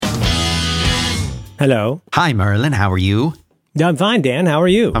Hello. Hi, Merlin. How are you? I'm fine, Dan. How are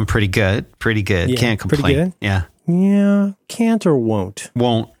you? I'm pretty good. Pretty good. Yeah, Can't complain. pretty good? Yeah. Yeah, can't or won't.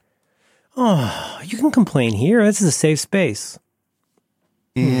 Won't. Oh, you can complain here. This is a safe space.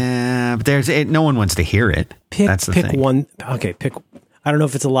 Yeah, but no one wants to hear it. That's the pick thing. one. Okay, pick. I don't know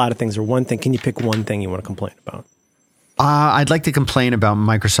if it's a lot of things or one thing. Can you pick one thing you want to complain about? I'd like to complain about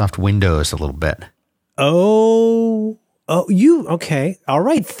Microsoft Windows a little bit. Okay. All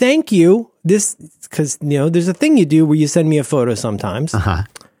right. Thank you. Because, there's a thing you do where you send me a photo sometimes. Uh-huh.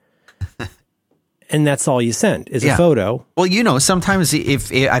 And that's all you send is a photo. Well, sometimes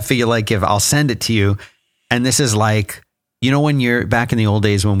if I feel like if I'll send it to you, and this is like, when you're back in the old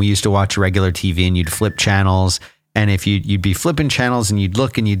days when we used to watch regular TV and you'd flip channels, and if you'd be flipping channels and you'd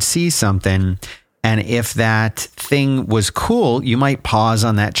look and you'd see something, and if that thing was cool, you might pause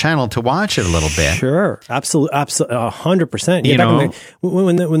on that channel to watch it a little bit. Sure. Absolutely. 100%.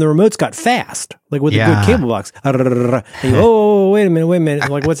 When the remotes got fast, like with the good cable box, and you go, wait a minute.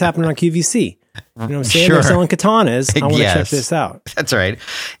 Like what's happening on QVC? You know what I'm saying? Sure. They're selling katanas. I want to check this out. That's right.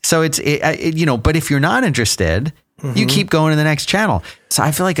 So but if you're not interested, you keep going to the next channel. So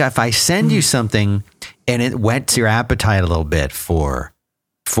I feel like if I send you something and it whets your appetite a little bit for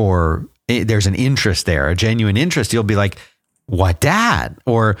there's an interest there, a genuine interest, you'll be like, what, Dad?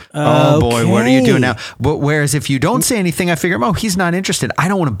 Or, oh boy, what are you doing now? But whereas if you don't say anything, I figure, he's not interested. I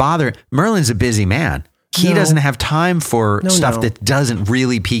don't want to bother. Merlin's a busy man. He doesn't have time for stuff that doesn't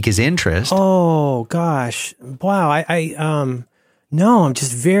really pique his interest. Oh gosh. Wow. I'm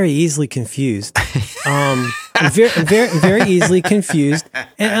just very easily confused. I'm very easily confused.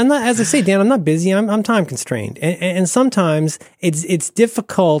 And I'm not, as I say, Dan, I'm not busy. I'm time constrained. And sometimes it's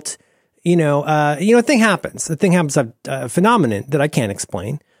difficult. A thing happens. A phenomenon that I can't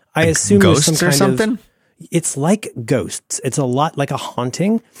explain. I assume ghosts there's some or kind something. It's like ghosts. It's a lot like a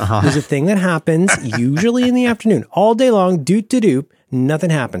haunting. There's a thing that happens usually in the afternoon, all day long, doop. Nothing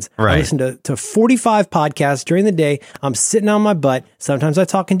happens. Right. I listen to 45 podcasts during the day. I'm sitting on my butt. Sometimes I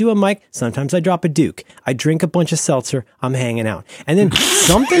talk into a mic. Sometimes I drop a Duke. I drink a bunch of seltzer. I'm hanging out. And then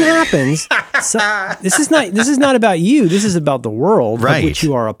something happens. This is not about you. This is about the world of which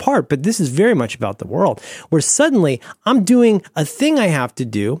you are a part. But this is very much about the world, where suddenly I'm doing a thing I have to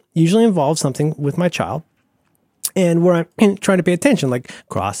do, usually involves something with my child, and where I'm trying to pay attention, like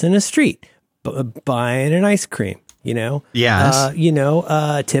crossing a street, buying an ice cream. Yes.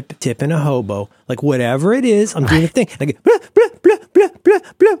 Tipping a hobo, like whatever it is, I'm doing a thing. I get blah, blah, blah, blah, blah,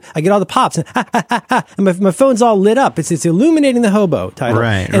 blah. I get all the pops and ha, ha, ha, ha, and my phone's all lit up. It's illuminating the hobo title.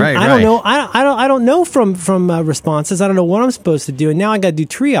 Right. I don't know. I don't know from responses. I don't know what I'm supposed to do. And now I got to do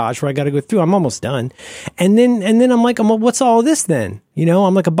triage where I got to go through. I'm almost done. And then I'm like, what's all this then?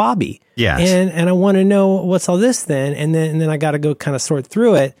 I'm like a Bobby. Yes. And I want to know what's all this then. And then I got to go kind of sort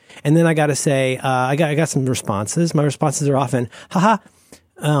through it. And then I got to say, I got some responses. My responses are often, haha.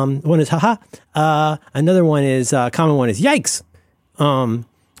 One is, haha. Another one is, common one is, yikes. And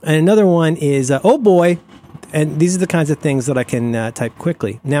another one is, oh boy. And these are the kinds of things that I can type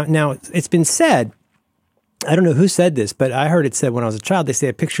quickly. Now it's been said, I don't know who said this, but I heard it said when I was a child, they say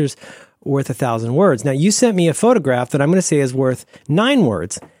a picture's worth 1,000 words. Now, you sent me a photograph that I'm going to say is worth 9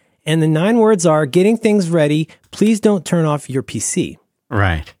 words. And the 9 words are getting things ready. Please don't turn off your PC.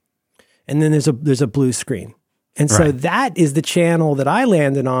 Right. And then there's a blue screen. And so that is the channel that I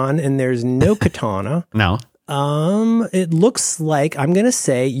landed on, and there's no katana. No. It looks like, I'm going to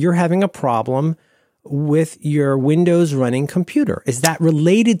say, you're having a problem with your Windows running computer. Is that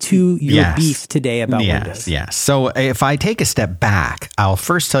related to your beef today about Windows? Yes. So if I take a step back, I'll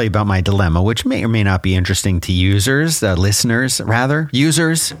first tell you about my dilemma, which may or may not be interesting to users, listeners, rather.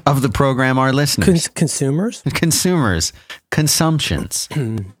 Users of the program are listeners. Consumers? Consumers. Consumptions.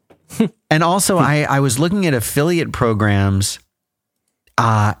 And also, I was looking at affiliate programs,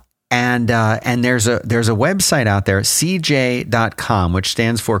 and there's a website out there, CJ.com, which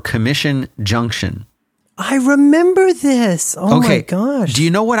stands for Commission Junction. I remember this. Oh my gosh. Do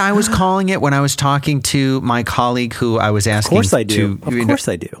you know what I was calling it when I was talking to my colleague who I was asking? Of course I do. Of course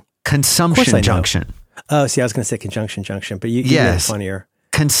I do. Consumption Junction. Oh, see, I was going to say Conjunction Junction, but you made it funnier.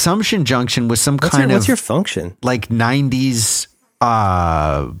 Consumption Junction was some what's your function? Like 90s,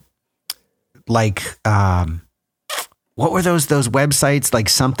 what were those websites, like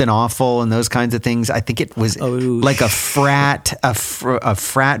Something Awful and those kinds of things? I think it was like a frat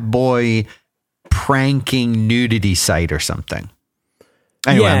boy pranking nudity site or something.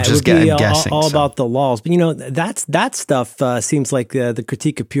 Anyway, I'm just guessing. All about the laws. But that stuff seems like the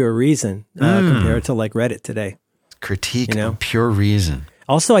critique of pure reason compared to like Reddit today. Critique of pure reason.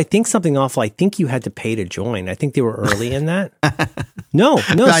 Also, I think something awful. I think you had to pay to join. I think they were early in that. No.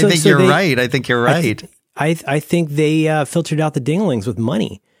 I think you're right. I think you're right. I think they filtered out the dinglings with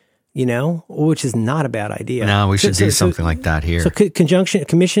money, which is not a bad idea. No, we should do something like that here. So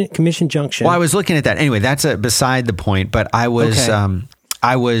commission junction. Well, I was looking at that. Anyway, that's beside the point, but I was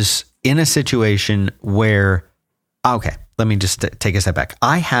in a situation where, okay, let me just take a step back.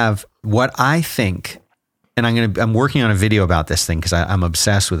 I have what I think, and I'm working on a video about this thing because I'm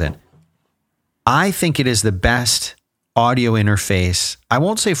obsessed with it. I think it is the best audio interface. I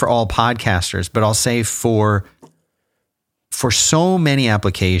won't say for all podcasters, but I'll say for so many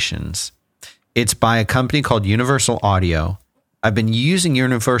applications. It's by a company called Universal Audio. I've been using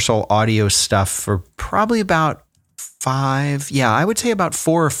Universal Audio stuff for probably about 4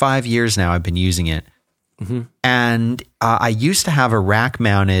 or 5 years now. I've been using it. Mm-hmm. And I used to have a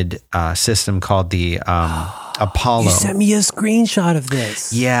rack-mounted system called the Apollo. You sent me a screenshot of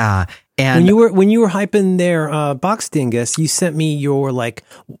this. Yeah. And when you were hyping their Box Dingus, you sent me your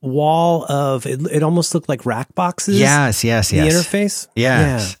wall of it almost looked like rack boxes. Yes. The interface.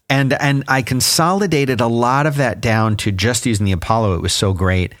 Yes. Yeah. And I consolidated a lot of that down to just using the Apollo. It was so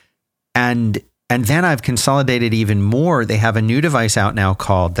great. And then I've consolidated even more. They have a new device out now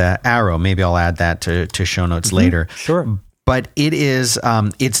called the Arrow. Maybe I'll add that to show notes later. Sure. But it is,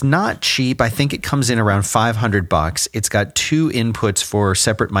 it's not cheap. I think it comes in around $500. It's got 2 inputs for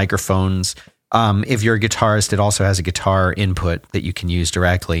separate microphones. If you're a guitarist, it also has a guitar input that you can use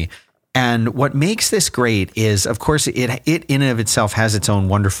directly. And what makes this great is, of course, it in and of itself has its own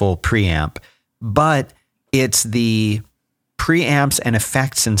wonderful preamp, but it's the preamps and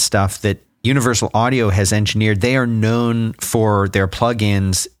effects and stuff that Universal Audio has engineered. They are known for their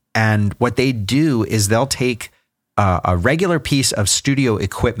plugins, and what they do is they'll take a regular piece of studio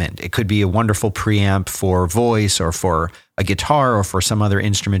equipment. It could be a wonderful preamp for voice or for a guitar or for some other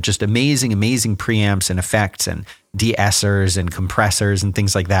instrument, just amazing preamps and effects and de-essers and compressors and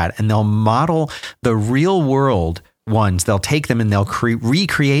things like that. And they'll model the real world ones. They'll take them and they'll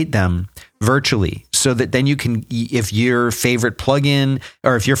recreate them virtually so that then you can, if your favorite plugin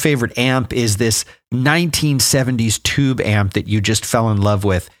or if your favorite amp is this 1970s tube amp that you just fell in love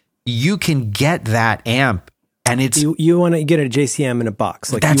with, you can get that amp. And it's you want to get a JCM in a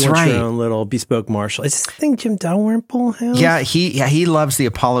box, like that's you want right. Your own little bespoke Marshall. Is this the thing Jim Dalrymple has? Yeah, he loves the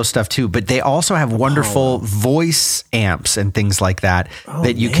Apollo stuff too. But they also have wonderful voice amps and things like that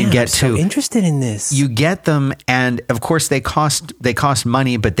that you can get too. I'm so interested in this. You get them, and of course they cost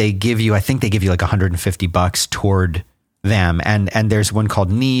money, but I think they give you like $150 toward them. And there's one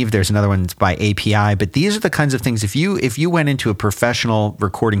called Neve. There's another one that's by API. But these are the kinds of things. If you went into a professional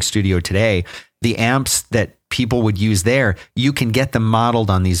recording studio today, the amps that people would use there, you can get them modeled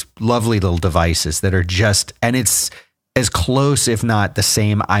on these lovely little devices that are just, and it's as close, if not the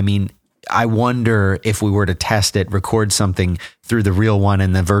same. I mean, I wonder if we were to test it, record something through the real one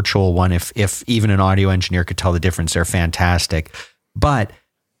and the virtual one, if even an audio engineer could tell the difference. They're fantastic. But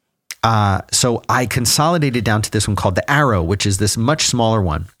so I consolidated down to this one called the Arrow, which is this much smaller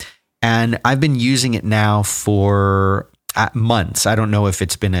one. And I've been using it now for months. I don't know if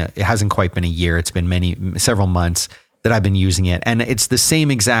it hasn't quite been a year. It's been several months that I've been using it. And it's the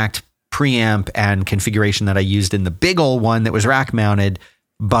same exact preamp and configuration that I used in the big old one that was rack mounted,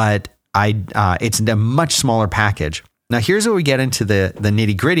 but it's a much smaller package. Now here's where we get into the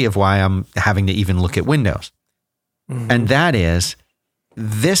nitty gritty of why I'm having to even look at Windows. Mm-hmm. And that is,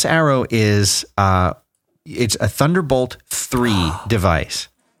 this Arrow is, it's a Thunderbolt 3 device.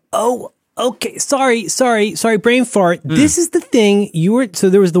 Oh, okay. Sorry. Brain fart. This is the thing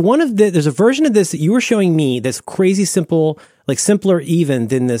there was there's a version of this that you were showing me that's crazy simple, like simpler even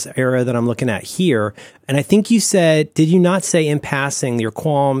than this era that I'm looking at here. And I think you said, did you not say in passing, your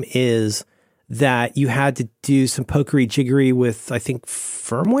qualm is that you had to do some pokery jiggery with, I think,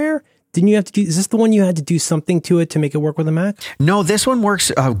 firmware? Didn't you have to do, is this the one you had to do something to it to make it work with a Mac? No, this one works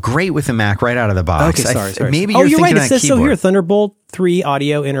great with a Mac right out of the box. Okay, sorry. Maybe you're thinking right. It says keyboard. so here, Thunderbolt 3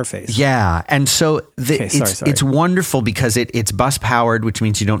 audio interface. Yeah. And so it's wonderful because it's bus powered, which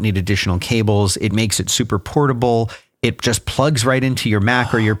means you don't need additional cables. It makes it super portable. It just plugs right into your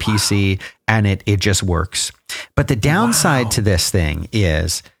Mac or your PC and it just works. But the downside to this thing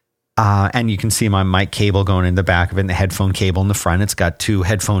is, and you can see my mic cable going in the back of it and the headphone cable in the front. It's got 2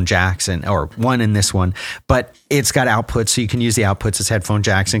 headphone jacks or one in this one, but it's got outputs. So you can use the outputs as headphone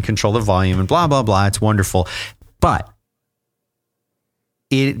jacks and control the volume and blah, blah, blah. It's wonderful. But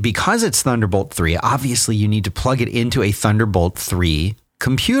because it's Thunderbolt 3, obviously you need to plug it into a Thunderbolt 3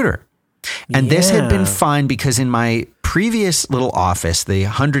 computer. And this had been fine because in my previous little office, the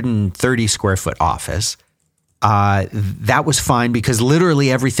 130 square foot office, that was fine because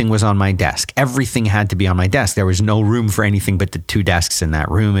literally everything was on my desk. Everything had to be on my desk. There was no room for anything but the 2 desks in that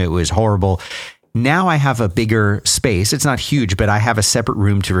room. It was horrible. Now I have a bigger space. It's not huge, but I have a separate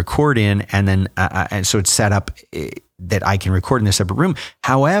room to record in. And then, and so it's set up that I can record in a separate room.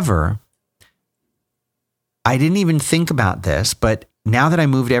 However, I didn't even think about this, but now that I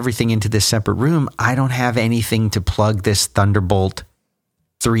moved everything into this separate room, I don't have anything to plug this Thunderbolt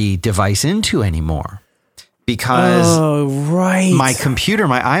 3 device into anymore. Because my computer,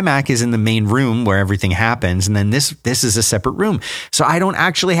 my iMac is in the main room where everything happens. And then this is a separate room. So I don't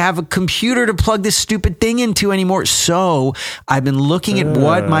actually have a computer to plug this stupid thing into anymore. So I've been looking at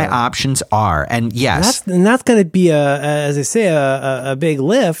what my options are. And yes. That's going to be as I say, a big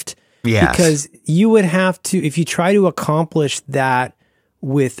lift. Yes. Because you would have to, if you try to accomplish that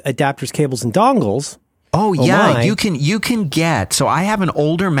with adapters, cables, and dongles. You can get, so I have an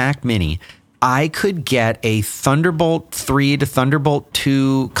older Mac Mini. I could get a Thunderbolt 3 to Thunderbolt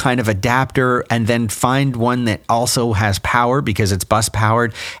 2 kind of adapter and then find one that also has power because it's bus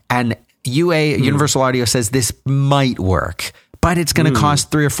powered. And Universal Audio says this might work, but it's going to cost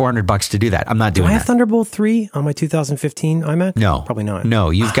 $300 or $400 to do that. I'm not doing that. Do I have Thunderbolt 3 on my 2015 iMac? No. Probably not.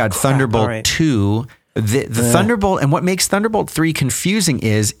 No, you've got Thunderbolt 2. The Thunderbolt, and what makes Thunderbolt 3 confusing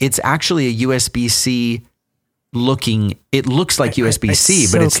is it's actually a USB-C looking, it looks like USB-C,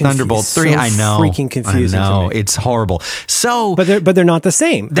 but it's Thunderbolt 3. I know. Freaking confusing. I know. It's horrible. So, but they're not the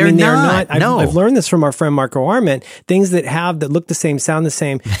same. They're not. I've learned this from our friend Marco Arment. Things that look the same, sound the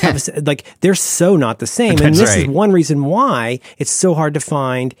same, like they're so not the same. And this is one reason why it's so hard to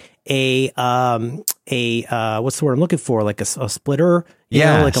find a what's the word I'm looking for? Like a splitter, you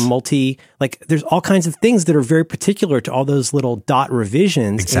know, like a multi, like there's all kinds of things that are very particular to all those little dot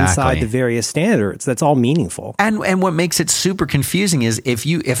revisions inside the various standards. That's all meaningful. And what makes it super confusing is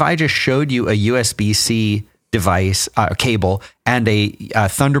if I just showed you a USB-C device, cable and a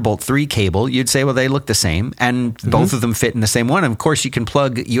Thunderbolt 3 cable, you'd say, well, they look the same and both of them fit in the same one. And of course you can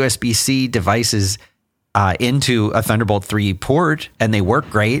plug USB-C devices into a Thunderbolt 3 port and they work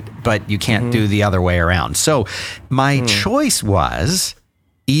great, but you can't do the other way around. So my choice was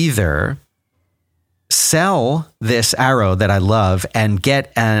either sell this Arrow that I love and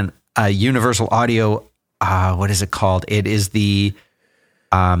get a Universal Audio, what is it called? It is the,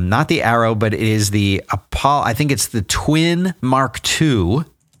 not the Arrow, but it is the Apollo. I think it's the Twin Mark II.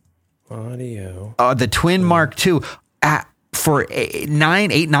 Audio. The Twin Mark II for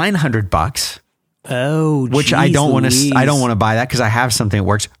 $900. Oh, which I don't want to buy that because I have something that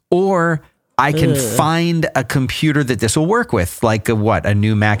works, or I can find a computer that this will work with, like a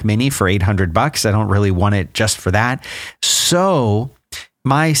new Mac Mini for $800. I don't really want it just for that. So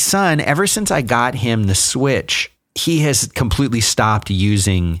my son, ever since I got him the Switch, he has completely stopped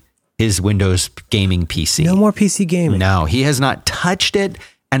using his Windows gaming PC. No more PC gaming. No, he has not touched it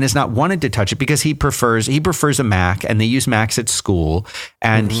and has not wanted to touch it because he prefers a Mac, and they use Macs at school,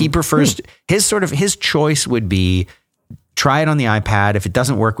 and he prefers his choice would be try it on the iPad. If it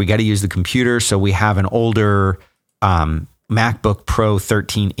doesn't work, we got to use the computer. So we have an older MacBook Pro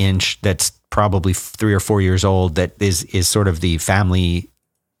 13-inch that's probably 3 or 4 years old that is sort of the family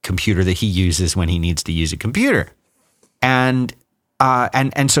computer that he uses when he needs to use a computer. And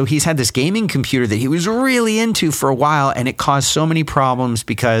so he's had this gaming computer that he was really into for a while, and it caused so many problems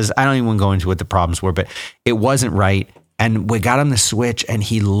because I don't even want to go into what the problems were, but it wasn't right. And we got him the Switch, and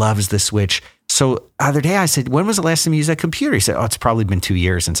he loves the Switch. So the other day I said, when was the last time you used that computer? He said, it's probably been 2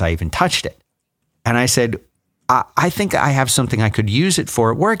 years since I even touched it. And I said, I think I have something I could use it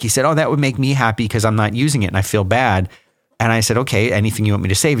for at work. He said, that would make me happy because I'm not using it and I feel bad. And I said, okay, anything you want me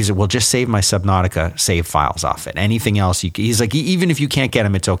to save? He said, well, just save my Subnautica save files off it. Anything else, he's like, even if you can't get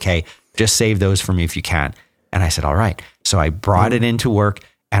them, it's okay. Just save those for me if you can. And I said, all right. So I brought it into work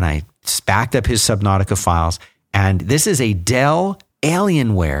and I backed up his Subnautica files. And this is a Dell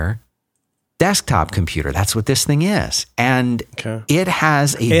Alienware desktop computer. That's what this thing is. And it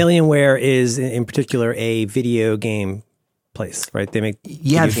has Alienware is in particular a video game place, right? They make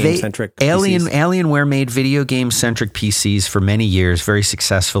video game centric PCs. Alienware made video game centric PCs for many years, very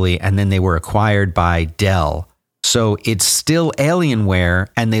successfully, and then they were acquired by Dell. So it's still Alienware,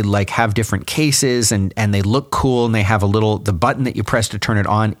 and they have different cases and they look cool, and they have the button that you press to turn it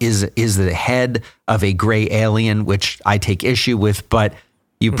on is the head of a gray alien, which I take issue with, but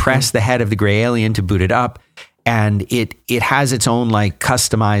you press the head of the gray alien to boot it up, and it has its own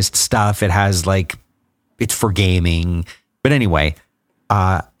customized stuff. It has it's for gaming. But anyway,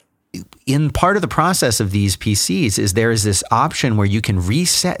 in part of the process of these PCs is there is this option where you can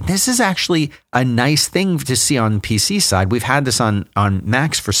reset. This is actually a nice thing to see on the PC side. We've had this on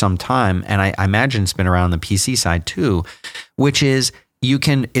Macs for some time, and I imagine it's been around the PC side too, which is you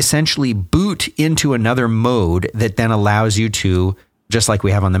can essentially boot into another mode that then allows you to, just like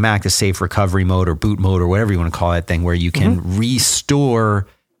we have on the Mac, the safe recovery mode or boot mode or whatever you want to call that thing, where you can restore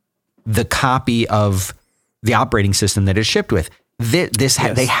the copy of the operating system that it's shipped with.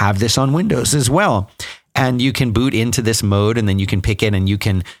 They have this on Windows as well. And you can boot into this mode, and then you can pick it, and you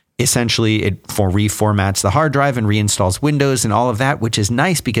can essentially, it reformats the hard drive and reinstalls Windows and all of that, which is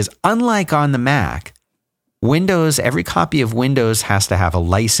nice because unlike on the Mac, Windows, every copy of Windows has to have a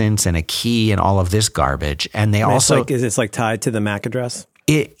license and a key and all of this garbage. And they also... It's like tied to the MAC address?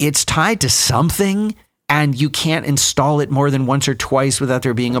 It's tied to something, and you can't install it more than once or twice without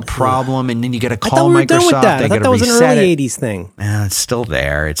there being a problem. And then you got to call Microsoft. Done with that. I thought that was an early 80s thing. It's still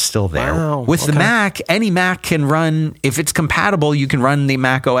there. It's still there. Wow. With the Mac, any Mac can run, if it's compatible, you can run the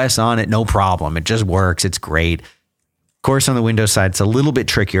Mac OS on it, no problem. It just works. It's great. Of course, on the Windows side, it's a little bit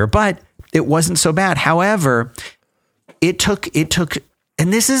trickier, but it wasn't so bad. However, it took,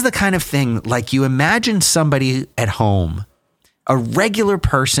 and this is the kind of thing, like you imagine somebody at home, a regular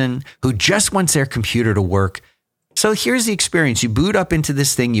person who just wants their computer to work. So here's the experience. You boot up into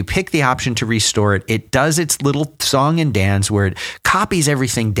this thing, you pick the option to restore it. It does its little song and dance where it copies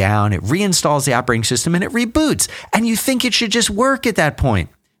everything down, it reinstalls the operating system, and it reboots. And you think it should just work at that point,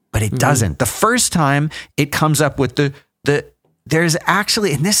 but it doesn't. The first time it comes up with there's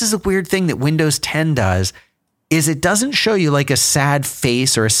actually, and this is a weird thing that Windows 10 does, is it doesn't show you like a sad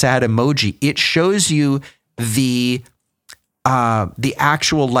face or a sad emoji. It shows you the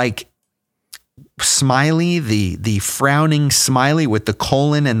actual like smiley, the frowning smiley with the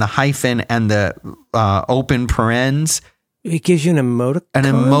colon and the hyphen and the open parens. It gives you an emoticon? An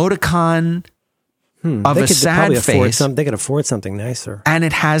emoticon of a sad face. They could afford something nicer. And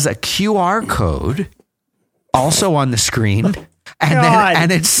it has a QR code also on the screen.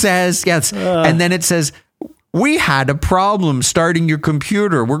 And it says, and then it says, we had a problem starting your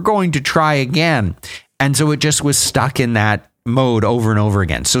computer. We're going to try again. And so it just was stuck in that mode over and over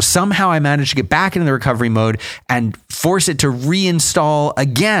again. So somehow I managed to get back into the recovery mode and force it to reinstall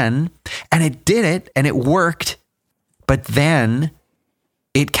again. And it did it, and it worked. But then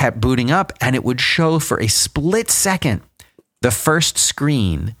it kept booting up, and it would show for a split second the first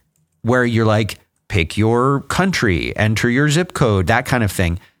screen where you're like, pick your country, enter your zip code, that kind of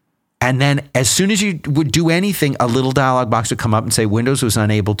thing. And then as soon as you would do anything, a little dialog box would come up and say, Windows was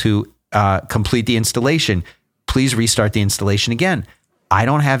unable to complete the installation. Please restart the installation again. I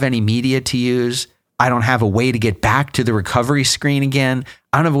don't have any media to use. I don't have a way to get back to the recovery screen again.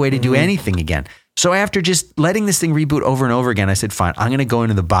 I don't have a way to do anything again. So after just letting this thing reboot over and over again, I said, fine, I'm going to go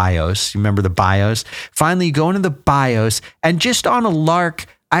into the BIOS. You remember the BIOS? Finally, you go into the BIOS, and just on a lark,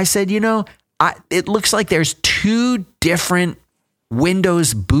 I said, it looks like there's two different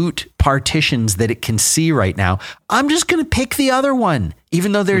Windows boot partitions that it can see right now. I'm just going to pick the other one.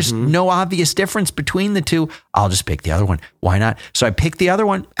 Even though there's no obvious difference between the two, I'll just pick the other one. Why not? So I picked the other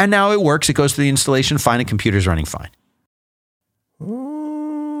one, and now it works. It goes through the installation fine, and computer's running fine.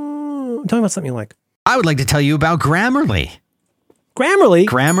 Tell me about something you like. I would like to tell you about Grammarly. Grammarly?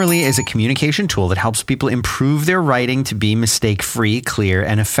 Grammarly is a communication tool that helps people improve their writing to be mistake-free, clear,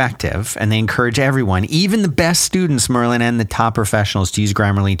 and effective. And they encourage everyone, even the best students, Merlin, and the top professionals, to use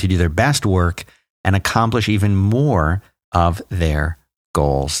Grammarly to do their best work and accomplish even more of their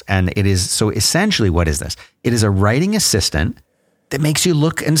goals. And it is, so essentially, what is this? It is a writing assistant that makes you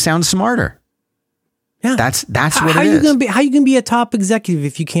look and sound smarter. Yeah. That's what it is. How you gonna be a top executive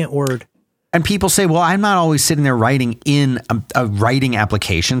if you can't word? And people say, well, I'm not always sitting there writing in a writing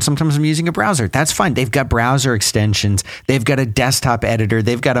application. Sometimes I'm using a browser. That's fine. They've got browser extensions. They've got a desktop editor.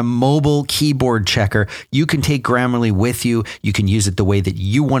 They've got a mobile keyboard checker. You can take Grammarly with you. You can use it the way that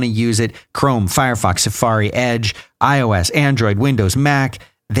you want to use it. Chrome, Firefox, Safari, Edge, iOS, Android, Windows, Mac.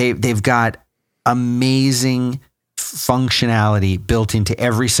 They've got amazing functionality built into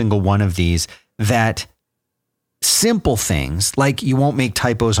every single one of these that simple things like you won't make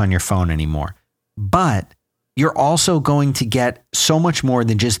typos on your phone anymore, but you're also going to get so much more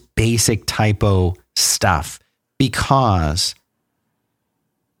than just basic typo stuff, because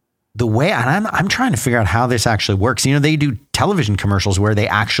the way, and I'm trying to figure out how this actually works. They do television commercials where they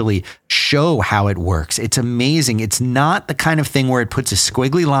actually show how it works. It's amazing. It's not the kind of thing where it puts a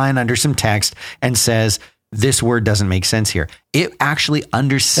squiggly line under some text and says, this word doesn't make sense here. It actually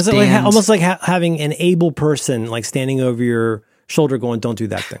understands. Is it almost like having an able person like standing over your shoulder going, don't do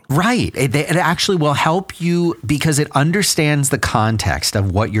that thing. Right. It actually will help you because it understands the context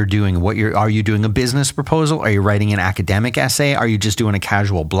of what you're doing. Are you doing a business proposal? Are you writing an academic essay? Are you just doing a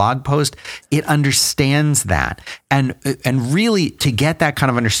casual blog post? It understands that. And really to get that kind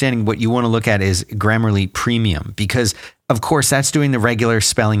of understanding, what you want to look at is Grammarly Premium, because of course that's doing the regular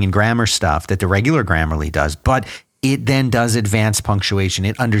spelling and grammar stuff that the regular Grammarly does, but it then does advanced punctuation.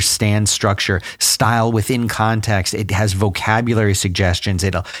 It understands structure, style within context. It has vocabulary suggestions.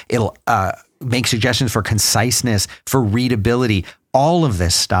 It'll make suggestions for conciseness, for readability. All of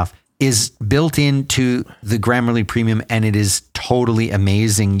this stuff is built into the Grammarly Premium, and it is totally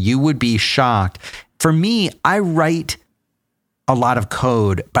amazing. You would be shocked. For me, I write a lot of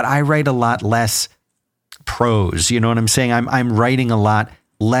code, but I write a lot less prose. You know what I'm saying? I'm writing a lot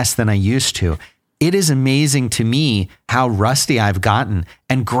less than I used to. It is amazing to me how rusty I've gotten,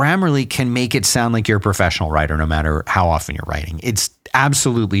 and Grammarly can make it sound like you're a professional writer no matter how often you're writing. It's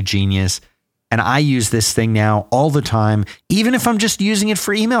absolutely genius. And I use this thing now all the time, even if I'm just using it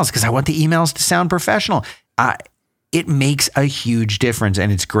for emails because I want the emails to sound professional. It makes a huge difference,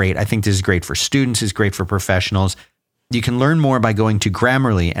 and it's great. I think this is great for students. It's great for professionals. You can learn more by going to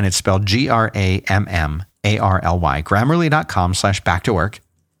Grammarly, and it's spelled Grammarly, Grammarly.com/back-to-work.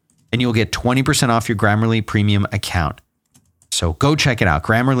 And you'll get 20% off your Grammarly Premium account. So go check it out.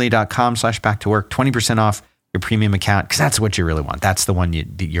 Grammarly.com/back-to-work, 20% off your premium account, because that's what you really want. That's the one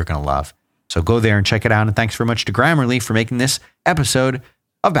you're going to love. So go there and check it out. And thanks very much to Grammarly for making this episode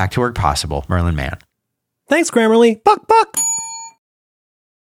of Back to Work possible. Merlin Mann. Thanks, Grammarly. Buck, buck.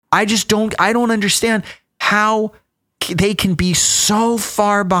 I don't understand how they can be so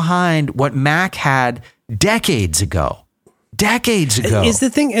far behind what Mac had decades ago. Is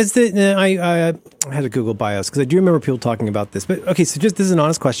the thing I had to Google BIOS because I do remember people talking about this. But okay, so just this is an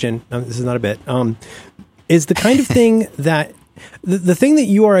honest question. This is not a bit. Is the kind of thing that the thing that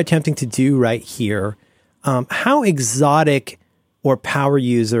you are attempting to do right here? How exotic or power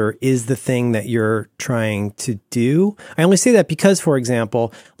user is the thing that you're trying to do? I only say that because, for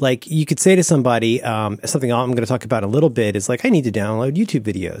example, like you could say to somebody, something I'm going to talk about in a little bit is like, I need to download YouTube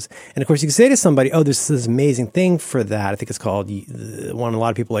videos. And of course you could say to somebody, oh, there's this amazing thing for that. I think it's called, one a lot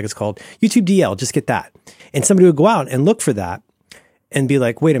of people like, it's called YouTube DL. Just get that. And somebody would go out and look for that and be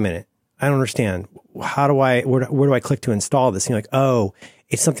like, wait a minute, I don't understand. Where do I click to install this? And you're like, oh,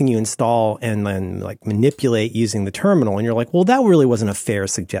 it's something you install and then like manipulate using the terminal. And you're like, well, that really wasn't a fair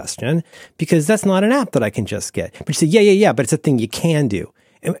suggestion because that's not an app that I can just get. But you say, yeah, but it's a thing you can do.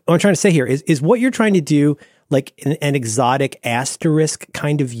 And what I'm trying to say here is what you're trying to do like an exotic asterisk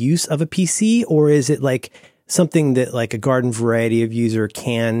kind of use of a PC, or is it like something that like a garden variety of user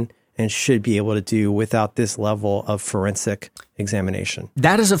can and should be able to do without this level of forensic examination?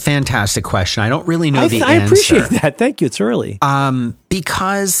 That is a fantastic question. I don't really know the answer. I appreciate that. Thank you. It's early.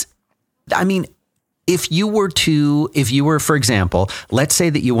 Because, I mean, if you were, for example, let's say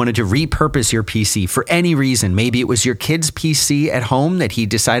that you wanted to repurpose your PC for any reason. Maybe it was your kid's PC at home that he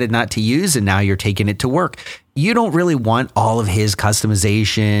decided not to use, and now you're taking it to work. You don't really want all of his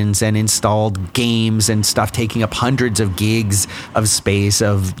customizations and installed games and stuff taking up hundreds of gigs of space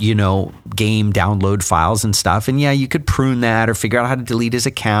of, game download files and stuff. And yeah, you could prune that or figure out how to delete his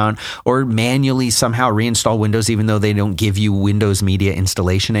account or manually somehow reinstall Windows, even though they don't give you Windows Media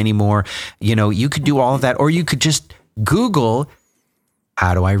installation anymore. You could do all of that, or you could just Google,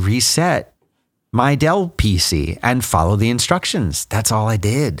 how do I reset my Dell PC, and follow the instructions. That's all I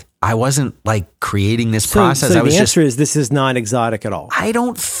did. I wasn't like creating this process. So the answer is this is not exotic at all. I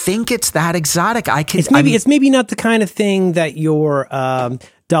don't think it's that exotic. It's maybe not the kind of thing that your $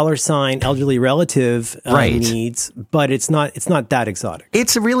 elderly relative needs, but it's not that exotic.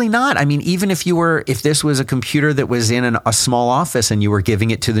 It's really not. I mean, even if this was a computer that was in a small office and you were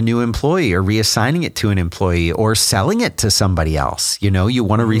giving it to the new employee or reassigning it to an employee or selling it to somebody else, you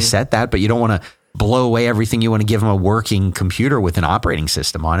want to reset that, but you don't want to blow away everything. You want to give them a working computer with an operating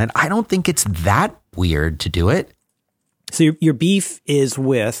system on it. I don't think it's that weird to do it. So your beef is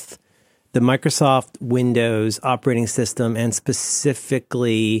with the Microsoft Windows operating system, and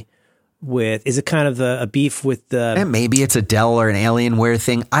specifically is it kind of a beef with the... And maybe it's a Dell or an Alienware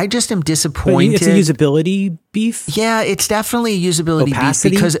thing. I just am disappointed. But it's a usability beef? Yeah, it's definitely a usability beef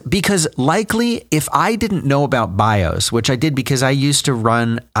because likely if I didn't know about BIOS, which I did because I used to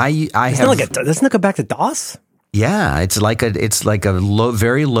run... Doesn't it go back to DOS? Yeah, it's like a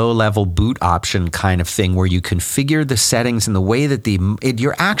very low level boot option kind of thing where you configure the settings in the way that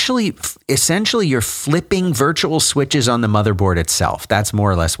you're actually essentially you're flipping virtual switches on the motherboard itself. That's more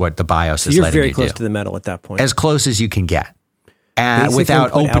or less what the BIOS is letting you do. You're very close to the metal at that point. As close as you can get.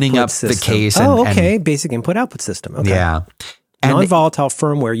 Without opening up the case. Basic input output system. Okay. Yeah. And non-volatile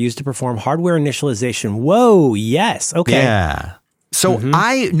firmware used to perform hardware initialization. Whoa, yes, okay. Yeah. So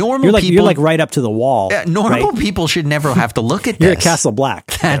You're like right up to the wall. Normal people should never have to look at this. You're at Castle Black.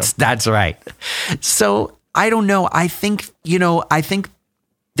 That's right. So I don't know. I think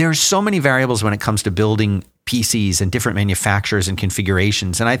there's so many variables when it comes to building PCs and different manufacturers and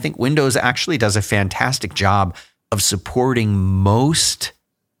configurations. And I think Windows actually does a fantastic job of supporting most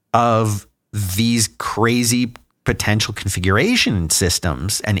of these crazy potential configuration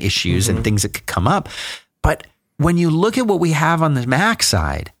systems and issues and things that could come up. But when you look at what we have on the Mac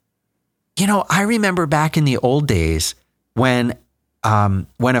side, I remember back in the old days when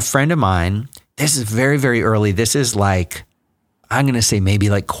a friend of mine, this is very, very early. This is like, I'm going to say maybe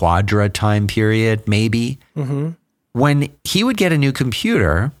like Quadra time period, maybe. When he would get a new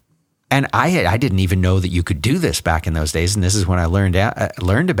computer, and I didn't even know that you could do this back in those days, and this is when I learned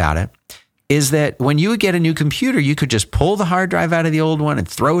about it, is that when you would get a new computer, you could just pull the hard drive out of the old one and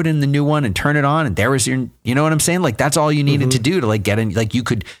throw it in the new one and turn it on, and there was your, you know what I'm saying? Like that's all you needed to do to like get in, like you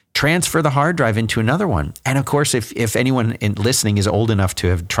could transfer the hard drive into another one. And of course, if anyone listening is old enough to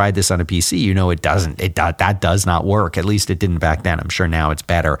have tried this on a PC, that does not work. At least it didn't back then. I'm sure now it's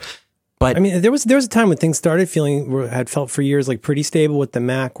better. But I mean, there was a time when things started had felt for years like pretty stable with the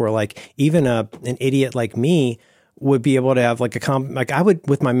Mac, where like even an idiot like me would be able to have like I would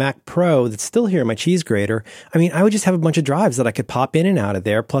with my Mac Pro that's still here, my cheese grater. I mean, I would just have a bunch of drives that I could pop in and out of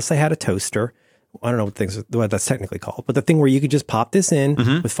there. Plus, I had a toaster. I don't know what that's technically called, but the thing where you could just pop this in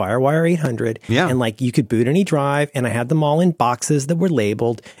with FireWire 800 and like you could boot any drive, and I had them all in boxes that were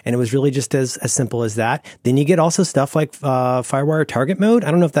labeled, and it was really just as simple as that. Then you get also stuff like FireWire target mode.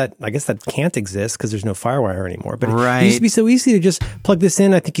 I don't know if I guess that can't exist because there's no FireWire anymore, but it used to be so easy to just plug this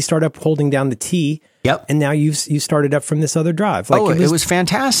in. I think you start up holding down the T. Yep. And now you started up from this other drive. Like it was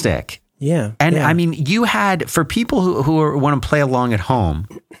fantastic. Yeah. And I mean, you had, for people who want to play along at home,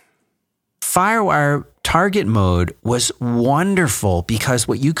 FireWire target mode was wonderful because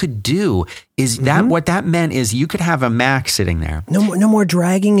what you could do is what that meant is you could have a Mac sitting there. No more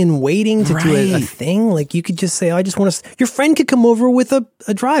dragging and waiting to do a thing. Like you could just say, I just want to, your friend could come over with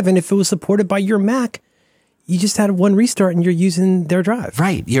a drive. And if it was supported by your Mac, you just had one restart and you're using their drive.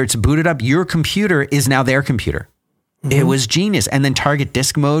 Right. It's booted up. Your computer is now their computer. It was genius. And then target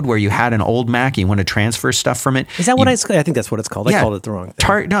disk mode, where you had an old Mac, you want to transfer stuff from it. Is that what I think that's what it's called. I called it the wrong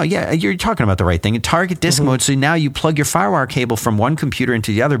thing. You're talking about the right thing. Target disk mode. So now you plug your FireWire cable from one computer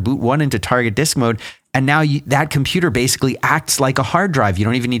into the other, boot one into target disk mode. And now that computer basically acts like a hard drive. You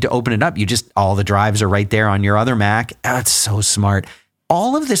don't even need to open it up. All the drives are right there on your other Mac. That's so smart.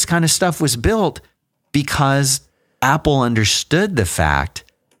 All of this kind of stuff was built because Apple understood the fact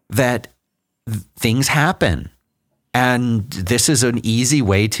that things happen. And this is an easy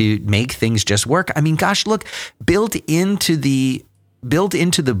way to make things just work. I mean, gosh, look, built into the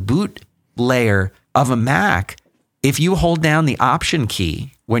boot layer of a Mac, if you hold down the Option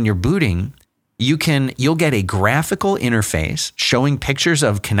key when you're booting, you'll get a graphical interface showing pictures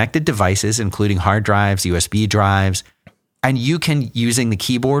of connected devices, including hard drives, USB drives, and you can, using the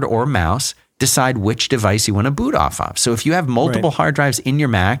keyboard or mouse, decide which device you want to boot off of. So if you have multiple hard drives in your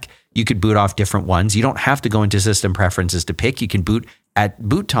Mac, you could boot off different ones. You don't have to go into system preferences to pick. You can boot at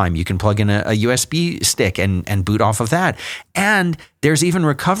boot time. You can plug in a USB stick and boot off of that. And there's even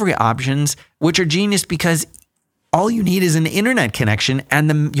recovery options, which are genius because all you need is an internet connection,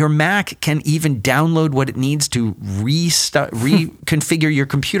 and your Mac can even download what it needs to reconfigure your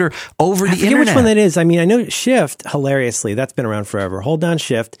computer over the internet. I forget which one that is. I mean, I know Shift, hilariously, that's been around forever. Hold down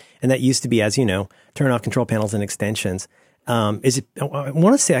Shift, and that used to be, as you know, turn off control panels and extensions. Is it? I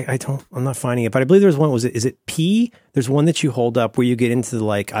want to say I'm not finding it, but I believe there's one. Is it P? There's one that you hold up where you get into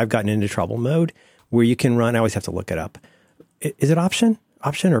I've gotten into trouble mode, where you can run. I always have to look it up. Is it Option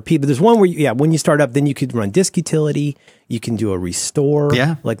or P? But there's one where when you start up, then you could run disk utility. You can do a restore.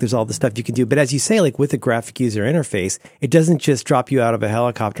 Yeah. Like there's all the stuff you can do. But as you say, like with the graphic user interface, it doesn't just drop you out of a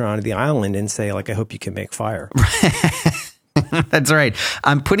helicopter onto the island and say like, I hope you can make fire. That's right.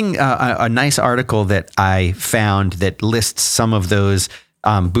 I'm putting a nice article that I found that lists some of those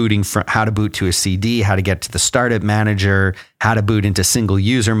booting from how to boot to a CD, how to get to the startup manager, how to boot into single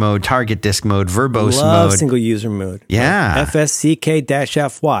user mode, target disk mode, verbose Love mode. Single user mode. Yeah.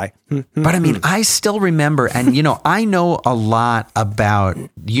 FSCK-FY. But I mean, I still remember, and I know a lot about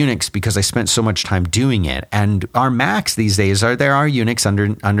Unix because I spent so much time doing it. And our Macs these days there are Unix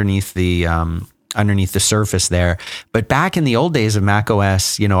underneath the surface there. But back in the old days of Mac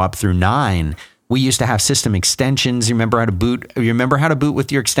OS, up through 9, we used to have system extensions. You remember how to boot? You remember how to boot with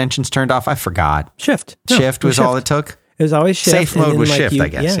your extensions turned off? I forgot. Shift. Shift was all it took? It was always Shift. Safe mode was Shift, I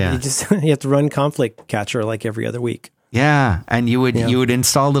guess. Yeah. You have to run conflict catcher like every other week. Yeah. And you would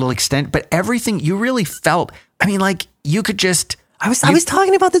install a little extent, but everything you really felt, I mean, like you could just. I was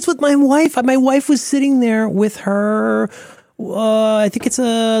talking about this with my wife. My wife was sitting there with her. I think it's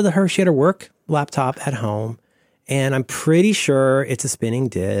she had her work laptop at home, and I'm pretty sure it's a spinning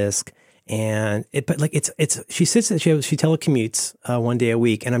disc. And she telecommutes one day a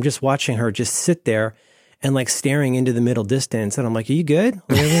week, and I'm just watching her just sit there and like staring into the middle distance. And I'm like, "Are you good?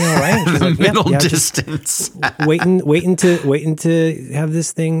 Are everything all right?" She's like, middle distance, waiting to have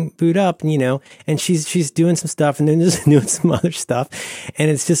this thing boot up, and she's doing some stuff and then just doing some other stuff,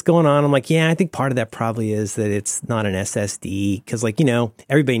 and it's just going on. I'm like, yeah, I think part of that probably is that it's not an SSD, because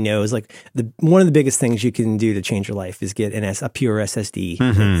everybody knows like one of the biggest things you can do to change your life is get a pure SSD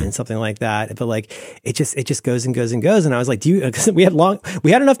and something like that. But like it just goes and goes and goes. And I was like, because we had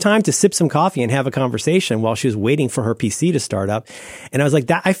enough time to sip some coffee and have a conversation while she was waiting for her PC to start up. And I was like,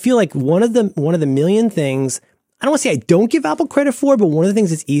 that I feel like one of the million things, I don't want to say I don't give Apple credit for, but one of the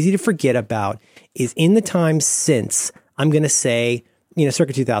things that's easy to forget about is in the time since, I'm going to say,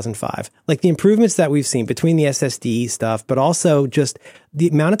 circa 2005, like the improvements that we've seen between the SSD stuff, but also just the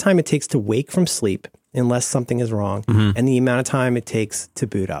amount of time it takes to wake from sleep unless something is wrong, and the amount of time it takes to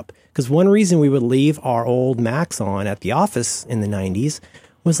boot up. Because one reason we would leave our old Macs on at the office in the 90s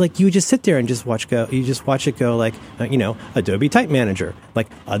was like you would just sit there and just watch it go like, Adobe Type Manager, like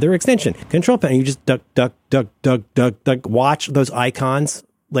other extension, control panel. You just duck, watch those icons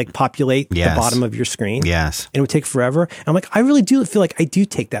like populate the bottom of your screen. Yes. And it would take forever. And I'm like, I really do feel like I do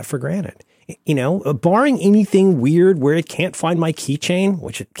take that for granted. Barring anything weird where it can't find my keychain,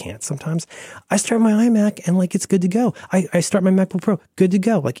 which it can't sometimes, I start my iMac and like it's good to go. I start my MacBook Pro, good to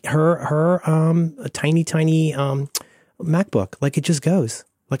go. Like her tiny MacBook, like it just goes.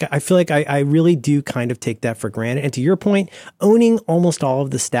 Like, I feel like I really do kind of take that for granted. And to your point, owning almost all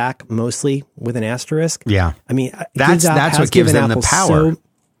of the stack, mostly with an asterisk. Yeah. I mean, that's what gives them the power.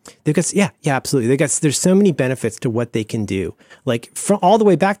 Absolutely. There's so many benefits to what they can do. Like from all the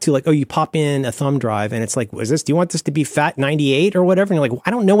way back to like, you pop in a thumb drive and it's like, do you want this to be FAT98 or whatever? And you're like,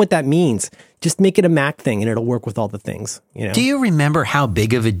 I don't know what that means. Just make it a Mac thing and it'll work with all the things, Do you remember how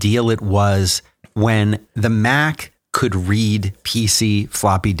big of a deal it was when the Mac could read PC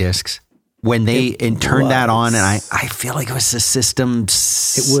floppy disks, when they turned that on? And I feel like it was a system. It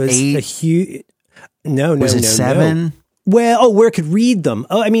was 8. a huge. No. Was it 7? No. Well, where it could read them.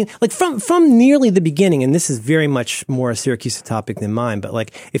 I mean, like from nearly the beginning, and this is very much more a Syracuse topic than mine, but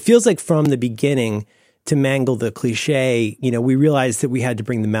like it feels like from the beginning, to mangle the cliche, we realized that we had to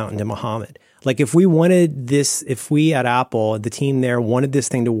bring the mountain to Muhammad. Like if we at Apple, the team there wanted this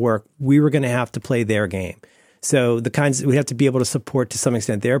thing to work, we were going to have to play their game. So we have to be able to support to some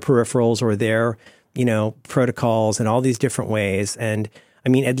extent their peripherals or their, protocols and all these different ways. And I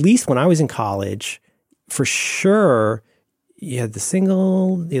mean, at least when I was in college, for sure, you had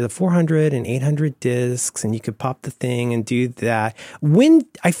the 400 and 800 disks, and you could pop the thing and do that. When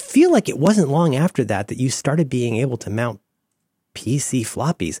I feel like it wasn't long after that you started being able to mount PC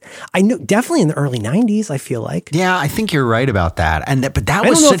floppies. I know definitely in the early 90s, I feel like. Yeah, I think you're right about that. But that I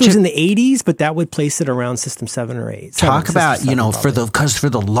was don't know if it was in the 80s, but that would place it around System 7 or 8. Talk about, because for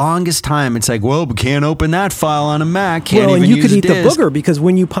the longest time, it's like, well, we can't open that file on a Mac. Can't even you use could eat disk. the booger because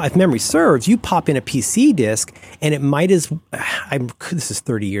when if memory serves, you pop in a PC disk and it might this is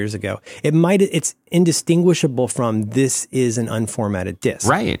 30 years ago. It's indistinguishable from this is an unformatted disk.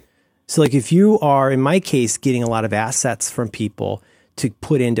 Right. So like if you are, in my case, getting a lot of assets from people to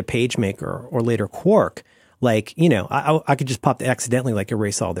put into PageMaker or later Quark, like, I could just accidentally like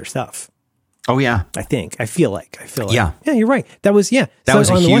erase all their stuff. Oh yeah. I feel like. Yeah. Yeah, you're right. That was a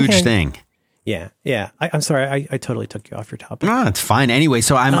huge thing. Yeah. I'm sorry. I totally took you off your topic. No, it's fine. Anyway,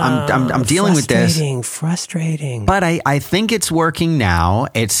 so I'm dealing with this. Frustrating. But I think it's working now.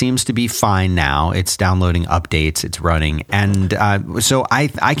 It seems to be fine now. It's downloading updates. It's running. And so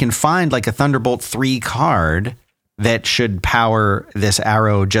I can find like a Thunderbolt 3 card that should power this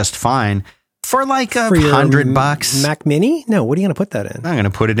Arrow just fine for like $100. Mac Mini? No, what are you going to put that in? I'm going to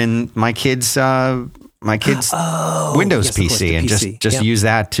put it in my kid's Windows PC and just use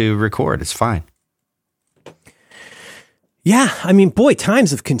that to record. It's fine. Yeah. I mean, boy,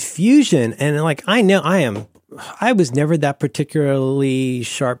 times of confusion. And like, I was never that particularly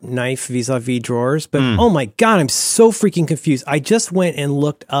sharp knife vis-a-vis drawers, but oh my God, I'm so freaking confused. I just went and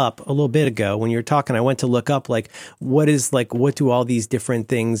looked up a little bit ago when you were talking, I went to look up like, what do all these different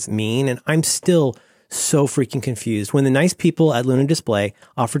things mean? And I'm still so freaking confused. When the nice people at Luna Display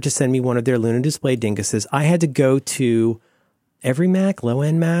offered to send me one of their Luna Display dinguses, I had to go to every Mac,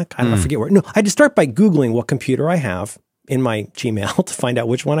 low-end Mac, I forget where. No, I had to start by Googling what computer I have in my Gmail to find out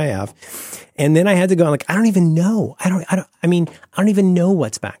which one I have. And then I had to go, like, I don't even know. I don't even know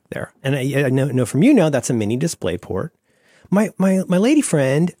what's back there. And I know from that's a mini display port. My lady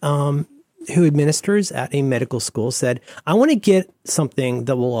friend, who administers at a medical school, said, I want to get something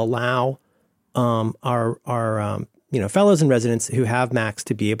that will allow our fellows and residents who have Macs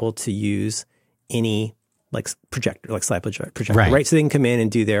to be able to use any like projector, like slide projector, right? So they can come in and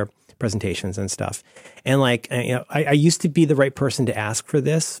do their presentations and stuff. And like, I used to be the right person to ask for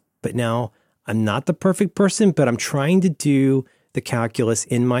this, but now I'm not the perfect person, but I'm trying to do the calculus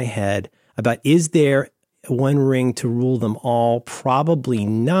in my head about, is there one ring to rule them all? Probably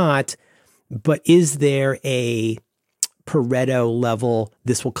not. But is there a Pareto level?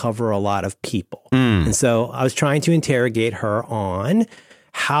 This will cover a lot of people. And so I was trying to interrogate her on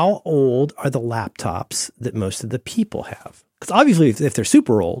how old are the laptops that most of the people have? Because obviously, if they're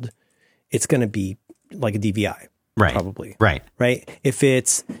super old, it's going to be like a DVI. Right. Probably. Right. If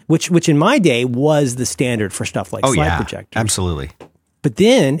it's, which in my day was the standard for stuff like slide projectors. Absolutely. But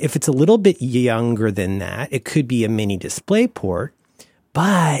then if it's a little bit younger than that, it could be a mini display port.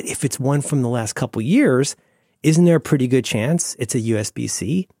 But if it's one from the last couple years, isn't there a pretty good chance it's a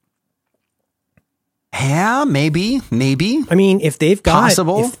USB-C? Yeah, maybe. I mean, if they've got...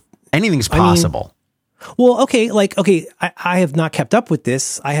 Possible. Anything's possible. I have not kept up with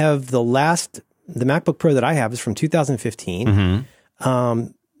this. I have the MacBook Pro that I have is from 2015. Mm-hmm.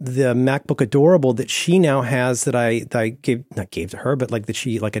 The MacBook Adorable that she now has that I gave to her, but like that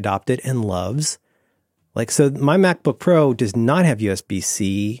she like adopted and loves. Like, so my MacBook Pro does not have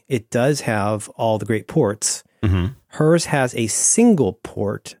USB-C. It does have all the great ports. Mm-hmm. Hers has a single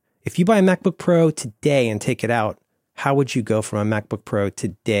port. If you buy a MacBook Pro today and take it out, how would you go from a MacBook Pro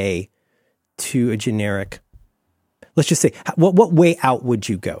today to a generic? Let's just say, what way out would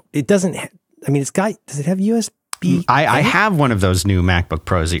you go? It doesn't, does it have USB? I have one of those new MacBook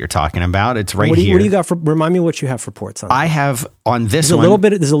Pros that you're talking about. It's right here. What do you got remind me what you have for ports on? I have on this there's one.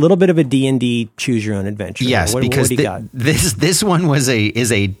 There's a little bit of a D&D choose your own adventure. Yes, because what do you got? This one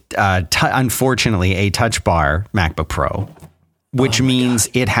is unfortunately a touch bar MacBook Pro, which means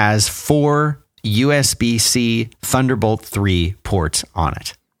it has 4 USB-C Thunderbolt 3 ports on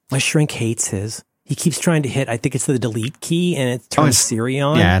it. My shrink hates his. He keeps trying to hit, I think it's the delete key, and it turns Siri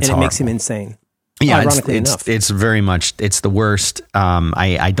on, and it makes him insane. Yeah, it's very much, it's the worst.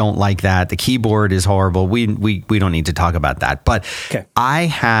 I don't like that. The keyboard is horrible. We don't need to talk about that. But I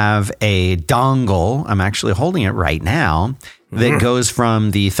have a dongle. I'm actually holding it right now that goes from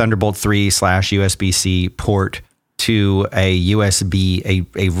the Thunderbolt 3 / USB-C port to a USB,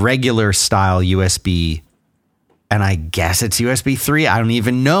 a regular style USB. And I guess it's USB 3. I don't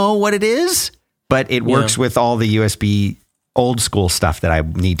even know what it is, but it works with all the USB old school stuff that I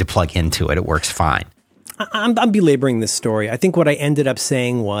need to plug into it. It works fine. I'm belaboring this story. I think what I ended up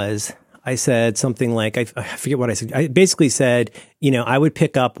saying was, I said something like, I forget what I said. I basically said, I would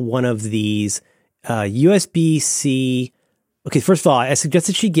pick up one of these USB-C. Okay, first of all, I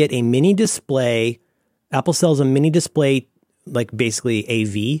suggested she get a mini display. Apple sells a mini display, like basically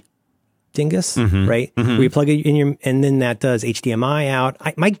AV dingus, right? Mm-hmm. Where you plug it in and then that does HDMI out.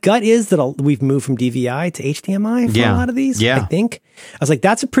 My gut is that we've moved from DVI to HDMI for a lot of these. I think. I was like,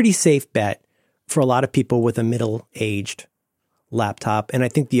 that's a pretty safe bet for a lot of people with a middle-aged laptop. And I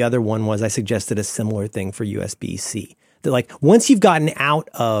think the other one was I suggested a similar thing for USB-C. That like once you've gotten out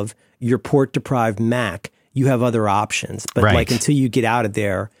of your port-deprived Mac, you have other options. But like until you get out of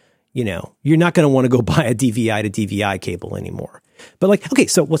there, you're not going to want to go buy a DVI to DVI cable anymore. But like, okay,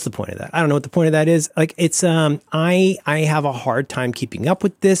 so what's the point of that? I don't know what the point of that is. Like, it's, I have a hard time keeping up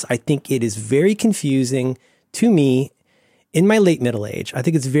with this. I think it is very confusing to me in my late middle age. I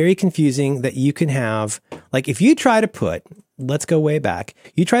think it's very confusing that you can have, like, if you try to put, let's go way back.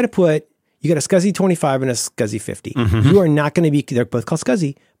 You got a SCSI 25 and a SCSI 50. Mm-hmm. You are not going to be, they're both called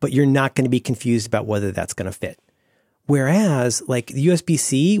SCSI, but you're not going to be confused about whether that's going to fit. Whereas like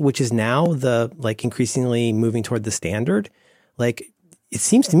USB-C, which is now the like increasingly moving toward the standard, like, it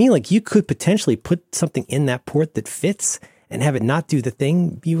seems to me like you could potentially put something in that port that fits and have it not do the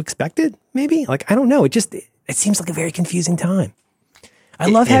thing you expected, maybe? Like, I don't know. It seems like a very confusing time. I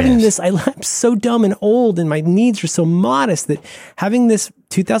love having this. I'm so dumb and old and my needs are so modest that having this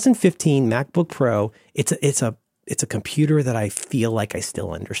 2015 MacBook Pro, it's a computer that I feel like I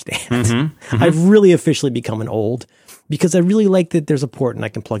still understand. Mm-hmm. Mm-hmm. I've really officially become an old because I really like that there's a port and I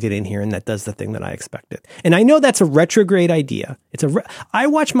can plug it in here and that does the thing that I expected. And I know that's a retrograde idea. I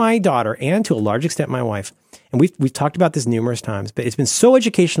watch my daughter and to a large extent my wife, and we've talked about this numerous times, but it's been so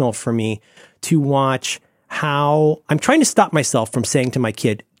educational for me to watch how I'm trying to stop myself from saying to my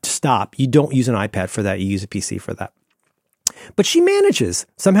kid, stop, you don't use an iPad for that, you use a PC for that. But she manages.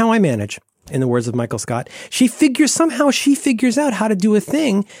 Somehow I manage. In the words of Michael Scott, she figures out how to do a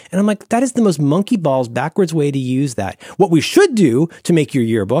thing. And I'm like, that is the most monkey balls backwards way to use that. What we should do to make your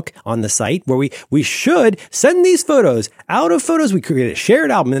yearbook on the site, where we should send these photos out of photos. We create a shared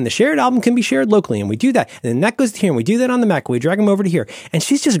album, and the shared album can be shared locally. And we do that. And then that goes to here, and we do that on the Mac. We drag them over to here. And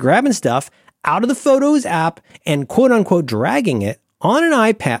she's just grabbing stuff out of the Photos app and quote unquote dragging it on an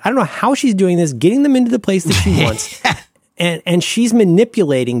iPad. I don't know how she's doing this, getting them into the place that she wants. And she's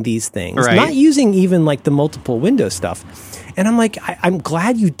manipulating these things, right. Not using even like the multiple window stuff. And I'm like, I'm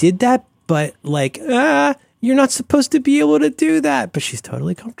glad you did that, but like, you're not supposed to be able to do that. But she's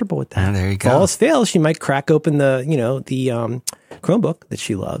totally comfortable with that. Oh, there you go. If all else fails, she might crack open the Chromebook that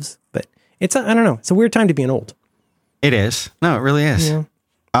she loves. But I don't know. It's a weird time to be an old. It is. No, it really is. Yeah.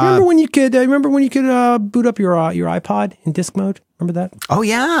 Remember when you could boot up your iPod in disc mode? Remember that? Oh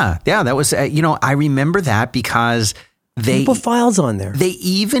yeah. Yeah. That was, I remember that because they put files on there. They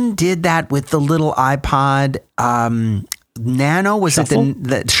even did that with the little iPod Nano. Was Shuffle? It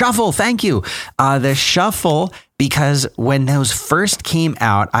the Shuffle? Thank you. The Shuffle, because when those first came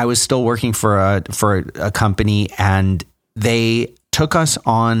out, I was still working for a company, and they took us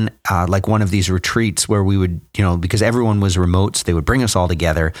on like one of these retreats where we would, because everyone was remote, so they would bring us all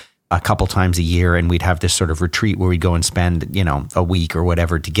together a couple times a year, and we'd have this sort of retreat where we'd go and spend, a week or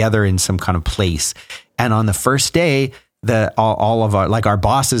whatever together in some kind of place. And on the first day, all of our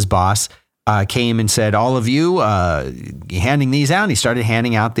boss's boss came and said, all of you handing these out. And he started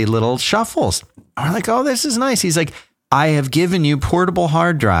handing out the little shuffles. And we're like, oh, this is nice. He's like, I have given you portable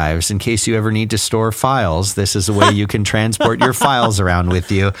hard drives in case you ever need to store files. This is a way you can transport your files around with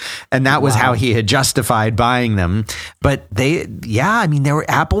you. And that was how he had justified buying them. But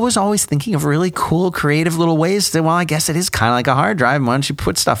Apple was always thinking of really cool, creative little ways to, well, I guess it is kind of like a hard drive. Why don't you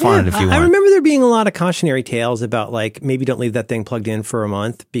put stuff on it if you want? I remember there being a lot of cautionary tales about like, maybe don't leave that thing plugged in for a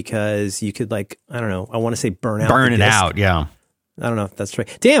month because you could like, I don't know, I want to say burn it out. Yeah. I don't know if that's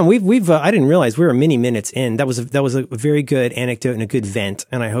right. Damn, we've I didn't realize we were many minutes in. That was a very good anecdote and a good vent,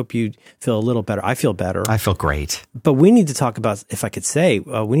 and I hope you feel a little better. I feel better. I feel great. But we need to talk about, if I could say,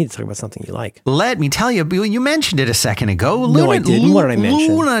 we need to talk about something you like. Let me tell you, you mentioned it a second ago. No, I didn't. What did I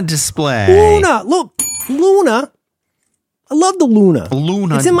mention? Luna display. Luna. I love the Luna.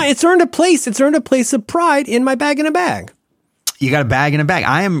 Luna. It's earned a place. It's earned a place of pride in my bag in a bag. You got a bag in a bag.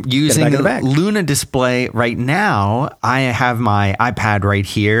 I am using the Luna display right now. I have my iPad right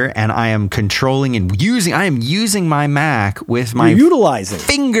here, and I am controlling and using my Mac with my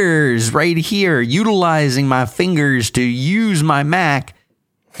fingers right here, utilizing my fingers to use my Mac,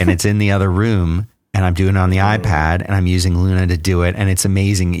 and it's in the other room, and I'm doing it on the iPad, and I'm using Luna to do it, and it's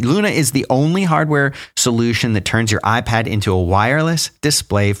amazing. Luna is the only hardware solution that turns your iPad into a wireless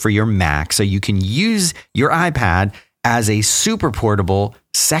display for your Mac, so you can use your iPad as a super portable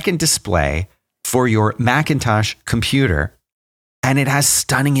second display for your Macintosh computer. And it has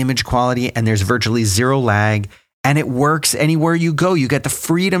stunning image quality, and there's virtually zero lag, and it works anywhere you go. You get the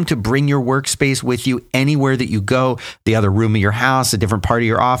freedom to bring your workspace with you anywhere that you go, the other room of your house, a different part of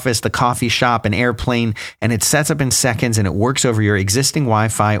your office, the coffee shop, an airplane, and it sets up in seconds, and it works over your existing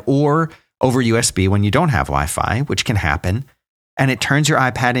Wi-Fi or over USB when you don't have Wi-Fi, which can happen. And it turns your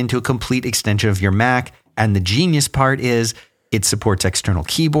iPad into a complete extension of your Mac. And the genius part is it supports external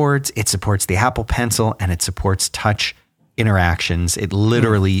keyboards, it supports the Apple Pencil, and it supports touch interactions. It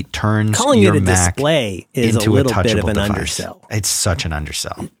literally turns your Mac display is into a little touchable bit of an device. undersell. It's such an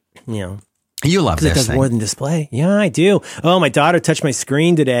undersell. Yeah. You love this It does thing. more than display. Yeah, I do. Oh, my daughter touched my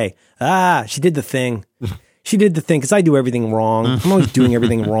screen today. She did the thing. She did the thing because I do everything wrong. I'm always doing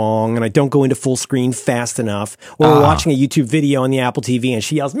everything wrong, and I don't go into full screen fast enough. Or we're watching a YouTube video on the Apple TV, and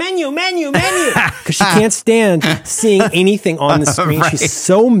she yells, menu, because she can't stand seeing anything on the screen. Right. She's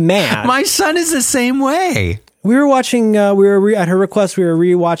so mad. My son is the same way. We were watching, at her request, we were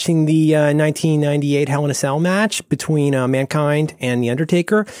rewatching the 1998 Hell in a Cell match between Mankind and The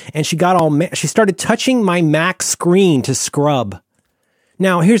Undertaker, and she got she started touching my Mac screen to scrub.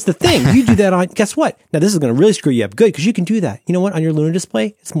 Now, here's the thing. You do that on, guess what? Now, this is going to really screw you up. Good, because you can do that. You know what? On your Luna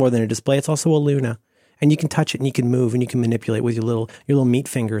display, it's more than a display. It's also a Luna. And you can touch it, and you can move, and you can manipulate with your little meat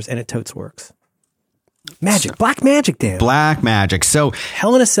fingers, and it totes works. Magic. Black magic, Dan. Black magic. So,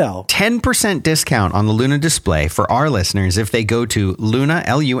 Hell in a Cell. 10% discount on the Luna display for our listeners if they go to Luna,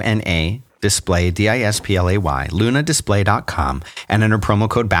 Luna, display, DISPLAY, lunadisplay.com, and enter promo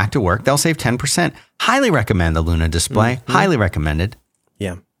code back to work. They'll save 10%. Highly recommend the Luna display. Highly recommended.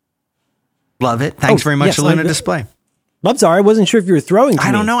 Yeah. Love it. Thanks very much, Luna Display. I'm sorry. I wasn't sure if you were throwing to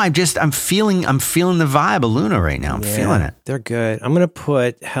I don't me. know. I'm feeling the vibe of Luna right now. I'm feeling it. They're good. I'm going to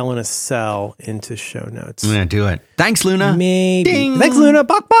put Hell in a Cell into show notes. I'm going to do it. Thanks, Luna. Maybe. Ding. Thanks, Luna.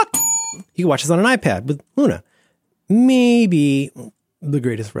 Bok, bok. You can watch this on an iPad with Luna. Maybe the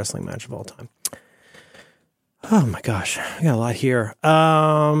greatest wrestling match of all time. Oh my gosh, I got a lot here.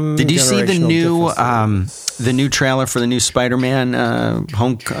 Did you see the new trailer for the new Spider-Man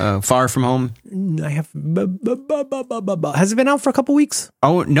Far From Home? I have. Has it been out for a couple weeks?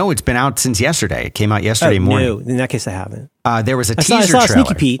 Oh no, it's been out since yesterday. It came out yesterday morning. No, in that case, I haven't. There was a I teaser saw a trailer.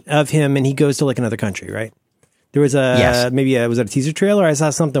 sneaky peek of him, and he goes to like another country, right? There was was it a teaser trailer? I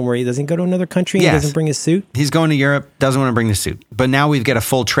saw something where he doesn't go to another country and he doesn't bring his suit. He's going to Europe, doesn't want to bring the suit. But now we've got a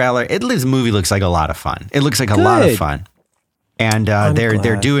full trailer. The movie looks like a lot of fun. It looks like a lot of fun. And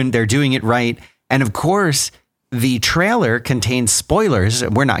they're doing it right. And of course, the trailer contains spoilers.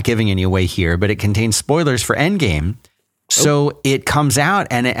 We're not giving any away here, but it contains spoilers for Endgame. So it comes out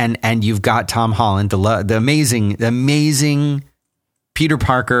and you've got Tom Holland, the amazing Peter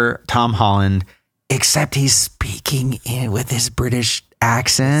Parker, Tom Holland, except he's speaking with his British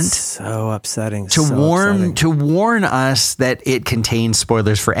accent. So upsetting. To warn us that it contains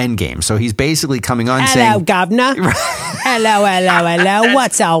spoilers for Endgame. So he's basically coming on saying, "Hello, governor. Hello.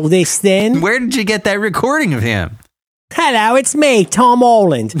 What's all this then? Where did you get that recording of him? Hello, it's me, Tom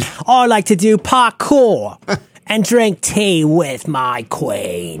Holland. I like to do parkour and drink tea with my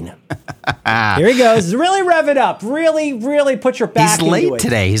queen." Here he goes. Really rev it up. Really put your back into it. He's late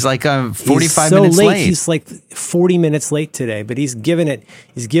today. He's like 45 minutes late. He's like 40 minutes late today, but he's giving it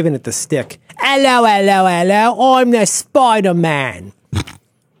the stick. Hello. I'm the Spider-Man.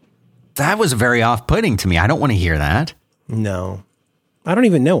 That was very off-putting to me. I don't want to hear that. No. I don't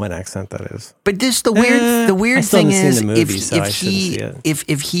even know what accent that is. But this the weird thing is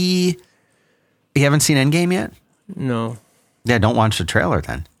if he you haven't seen Endgame yet? No. Yeah, don't watch the trailer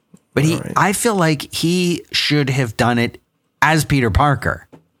then. But I feel like he should have done it as Peter Parker,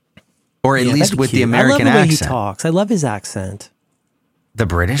 or at least with the American accent. I love the way he talks. I love his accent. The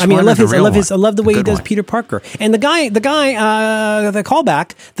British. I love the way he does Peter Parker. And the guy, the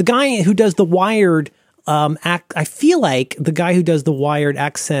callback, the guy who does the Wired I feel like the guy who does the Wired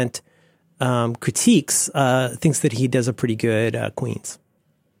accent critiques thinks that he does a pretty good Queens.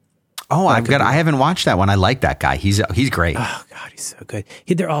 Oh, I haven't watched that one. I like that guy. He's great. Oh God, he's so good.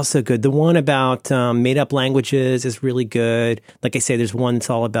 They're all so good. The one about made up languages is really good. Like I say, there's one that's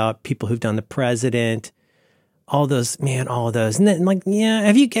all about people who've done the president. All of those. And then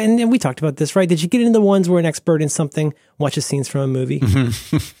and we talked about this, right? Did you get into the ones where an expert in something watches scenes from a movie?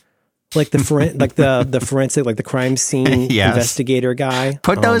 Like the forensic, like the crime scene investigator guy.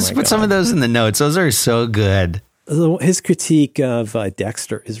 Put some of those in the notes. Those are so good. His critique of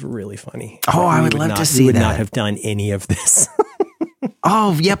Dexter is really funny. Oh, I would love to see that. He would not have done any of this.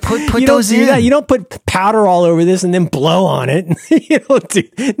 Oh, yeah, put you those in. That. You don't put powder all over this and then blow on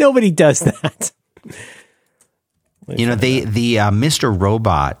it. Nobody does that. The Mr.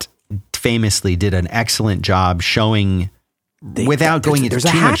 Robot famously did an excellent job showing without going into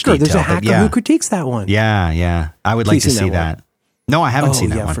too much detail. There's a hacker who critiques that one. Yeah. I would like to see that. No, I haven't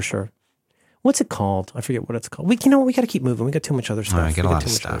seen that one. Yeah, for sure. What's it called? I forget what it's called. We got to keep moving. We got too much other stuff. I get a lot of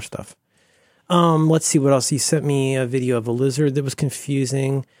stuff. Let's see what else. You sent me a video of a lizard that was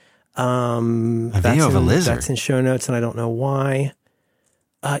confusing. A video of a lizard? That's in show notes, and I don't know why.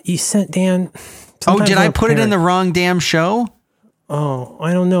 You sent Dan. Oh, did I put it in the wrong damn show? Oh,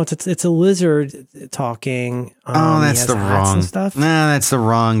 I don't know. It's a lizard talking. That's the wrong stuff. No, that's the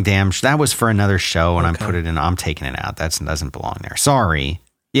wrong damn. That was for another show, and I put it in. I'm taking it out. That doesn't belong there. Sorry.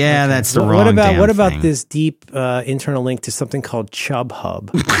 Yeah, that's the wrong. What about this deep internal link to something called Chub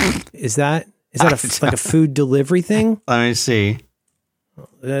Hub? Is that like a food delivery thing? Let me see.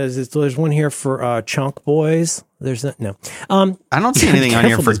 There's one here for Chunk Boys. There's no. I don't see anything on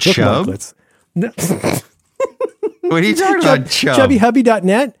here for Chub. No. What are you talking about, Chub?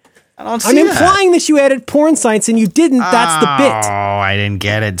 Chubbyhubby.net. I don't see I'm implying that you added porn sites and you didn't. That's the bit. Oh, I didn't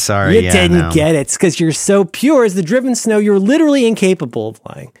get it. Sorry. You didn't get it. It's because you're so pure as the driven snow. You're literally incapable of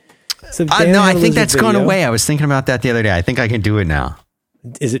lying. So no, I think that's gone away. I was thinking about that the other day. I think I can do it now.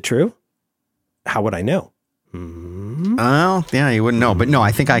 Is it true? How would I know? Well, yeah, you wouldn't know. But no,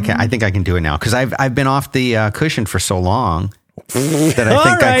 I think I can. I think I can do it now because I've been off the cushion for so long that I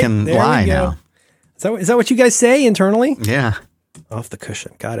think I can lie now. Is that what you guys say internally? Yeah. Off the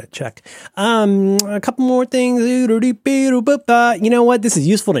cushion. Got it. Check. A couple more things. You know what? This is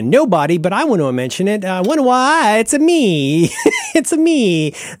useful to nobody, but I want to mention it. I wonder why. It's a me. It's a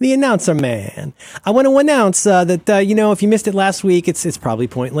me, the announcer man. I want to announce that, if you missed it last week, it's probably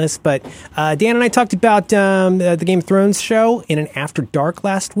pointless, but Dan and I talked about the Game of Thrones show in an After Dark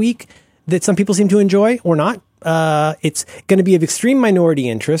last week that some people seem to enjoy or not. It's going to be of extreme minority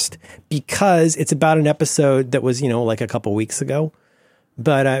interest because it's about an episode that was, like a couple weeks ago.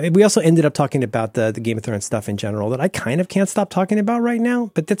 But we also ended up talking about the Game of Thrones stuff in general that I kind of can't stop talking about right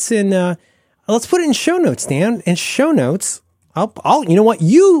now. But that's in, let's put it in show notes, Dan. In show notes, I'll you know what?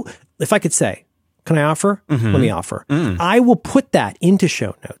 If I could say, can I offer? Let me offer. I will put that into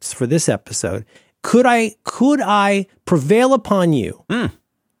show notes for this episode. Could I prevail upon you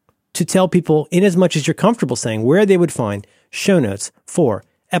to tell people, in as much as you're comfortable saying, where they would find show notes for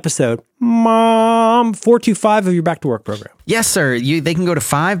episode 425 of your Back to Work program? Yes, sir. They can go to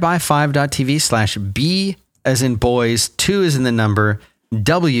 5by5.tv/B as in boys, 2 as in the number,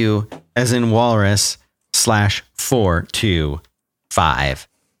 W as in walrus /425.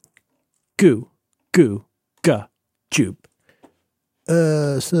 Goo, ga, joop.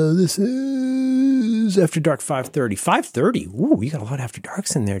 So this is After Dark 530. 530? Ooh, you got a lot of After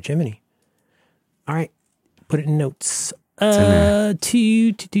Darks in there, Jiminy. All right. Put it in notes. Can I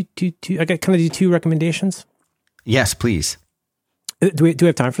do 2 recommendations? Yes, please. Do we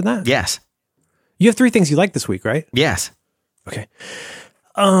have time for that? Yes. You have 3 things you like this week, right? Yes. Okay.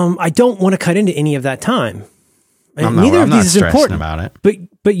 I don't want to cut into any of that time. Neither of these is important about it. But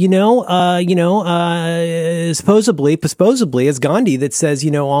supposedly, it's Gandhi that says,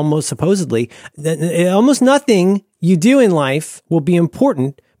 almost supposedly, that almost nothing you do in life will be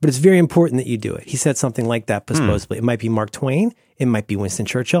important, but it's very important that you do it. He said something like that, supposedly. It might be Mark Twain. It might be Winston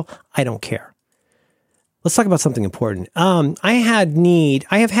Churchill. I don't care. Let's talk about something important. I have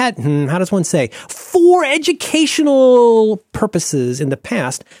had, how does one say, for educational purposes in the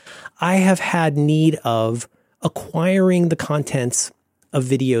past, I have had need of acquiring the contents of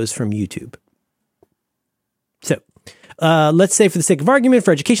videos from YouTube. So, let's say for the sake of argument,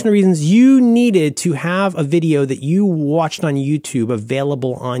 for educational reasons, you needed to have a video that you watched on YouTube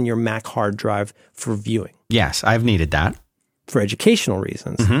available on your Mac hard drive for viewing. Yes, I've needed that. For educational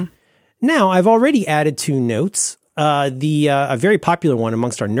reasons. Mm-hmm. Now, I've already added to notes a very popular one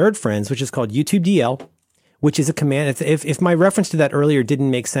amongst our nerd friends, which is called YouTube DL, which is a command. If my reference to that earlier didn't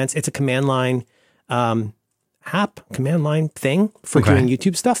make sense, it's a command line command line thing for doing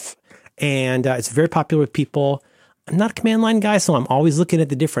YouTube stuff. And it's very popular with people. I'm not a command line guy, so I'm always looking at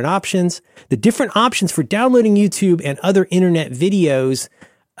the different options. The different options for downloading YouTube and other internet videos,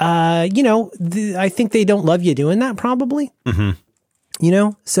 I think they don't love you doing that probably. Mm-hmm.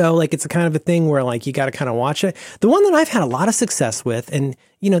 So like it's a kind of a thing where like you got to kind of watch it. The one that I've had a lot of success with, and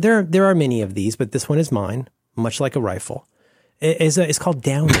there are many of these, but this one is mine, much like a rifle. It's called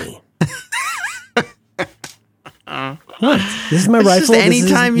Downy. What? This is my rifle.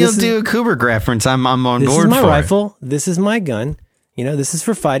 Anytime you'll do a Kubrick reference, I'm on board for it. This is my rifle. This is my gun. This is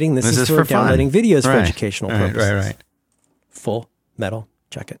for fighting. This is for downloading videos for educational purposes. Right. Full metal.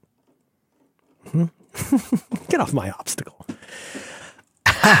 Check it. Get off my obstacle.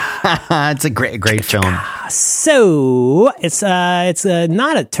 It's a great film. So it's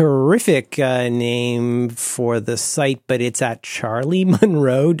not a terrific name for the site, but it's at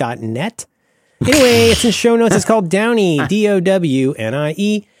charliemonroe.net. Anyway, it's in show notes. It's called Downy,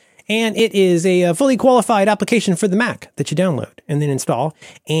 DOWNIE, and it is a fully qualified application for the Mac that you download and then install.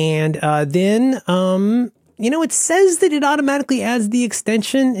 And then, it says that it automatically adds the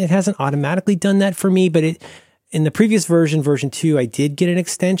extension. It hasn't automatically done that for me, but in the previous version 2, I did get an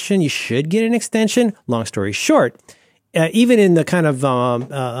extension. You should get an extension. Long story short, even in the kind of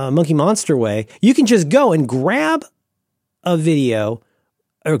Monkey Monster way, you can just go and grab a video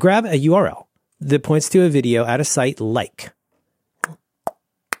or grab a URL that points to a video at a site like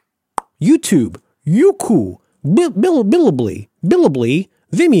YouTube, Youku, Billably,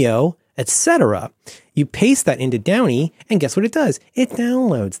 Vimeo, etc. You paste that into Downy, and guess what it does? It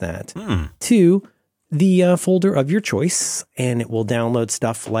downloads that to the folder of your choice, and it will download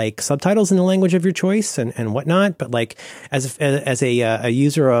stuff like subtitles in the language of your choice and whatnot. But like as a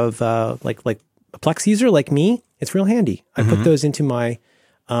user of like a Plex user like me, it's real handy. I put those into my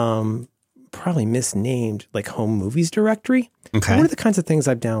probably misnamed like home movies directory. Okay. What are the kinds of things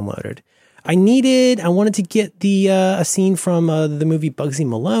I've downloaded? I wanted to get a scene from the movie Bugsy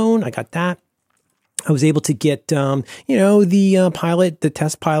Malone. I got that. I was able to get the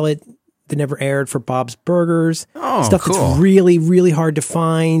test pilot that never aired for Bob's Burgers. Oh, Stuff cool. that's really, really hard to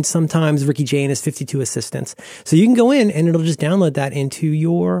find. Sometimes Ricky Jay and his 52 assistants. So you can go in and it'll just download that into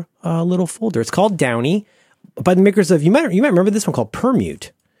your little folder. It's called Downy by the makers of, you might remember this one called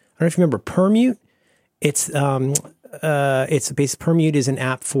Permute. I don't know if you remember Permute. It's Permute is an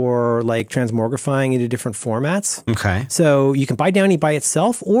app for like transmogrifying into different formats. Okay. So you can buy Downy by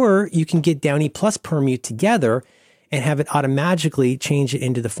itself, or you can get Downy plus Permute together and have it automatically change it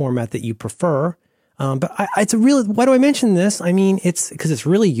into the format that you prefer. But it's a really, why do I mention this? I mean, it's because it's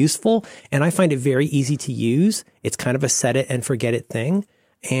really useful and I find it very easy to use. It's kind of a set it and forget it thing.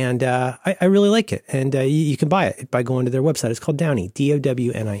 And I really like it. And you can buy it by going to their website. It's called Downy,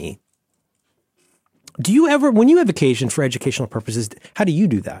 Downie. Do you ever, when you have occasion for educational purposes, how do you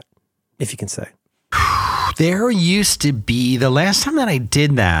do that, if you can say? There used to be, the last time that I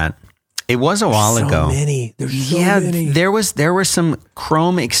did that, it was a while ago. There's so many. There were some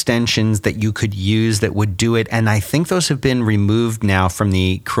Chrome extensions that you could use that would do it, and I think those have been removed now from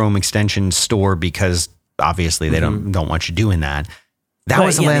the Chrome extension store because obviously they don't want you doing that. That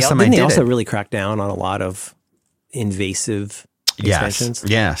was the last time I did it. They also really cracked down on a lot of invasive extensions.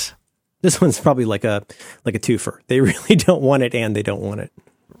 Yes. This one's probably like a twofer. They really don't want it and they don't want it.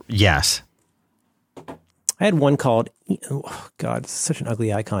 Yes. I had one called, oh God, it's such an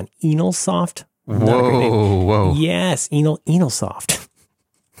ugly icon. Enelsoft. Whoa. Yes, Enelsoft.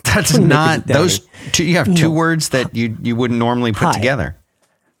 That's not, those two, you have two words that you wouldn't normally put together.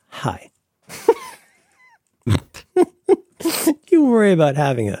 Hi. You worry about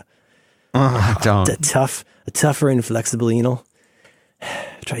having a tougher, inflexible Enel.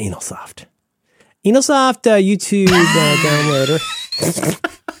 Try Enelsoft. Enelsoft YouTube downloader.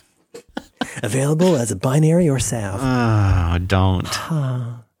 Available as a binary or SAV. Oh, don't.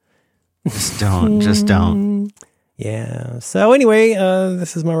 Just don't. Yeah. So anyway,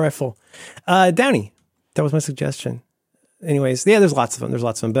 this is my rifle. Downy. That was my suggestion. Anyways, yeah, there's lots of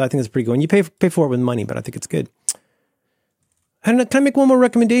them. But I think it's pretty good. And you pay for it with money, but I think it's good. Can I make one more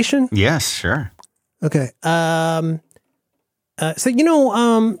recommendation? Yes, sure. Okay. So,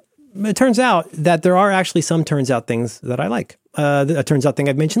 it turns out that there are actually some turns out things that I like. A turns out thing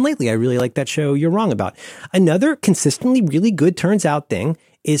I've mentioned lately. I really like that show You're Wrong About. Another consistently really good turns out thing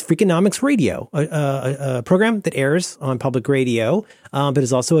is Freakonomics Radio, a program that airs on public radio, but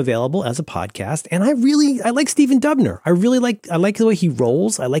is also available as a podcast. And I like Stephen Dubner. I like the way he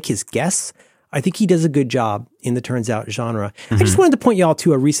rolls. I like his guests. I think he does a good job in the turns out genre. Mm-hmm. I just wanted to point y'all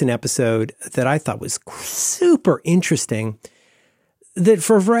to a recent episode that I thought was super interesting. That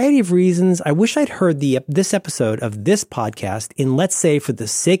for a variety of reasons, I wish I'd heard this episode of this podcast in, let's say, for the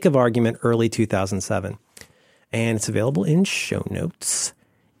sake of argument, early 2007. And it's available in show notes.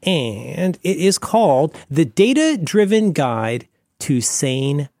 And it is called The Data-Driven Guide to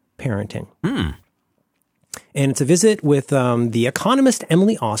Sane Parenting. And it's a visit with the economist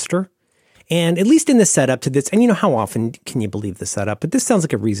Emily Oster. And at least in the setup to this, and how often can you believe the setup? But this sounds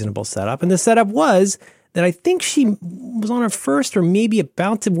like a reasonable setup. And the setup was that I think she was on her first or maybe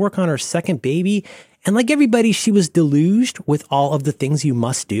about to work on her second baby. And like everybody, she was deluged with all of the things you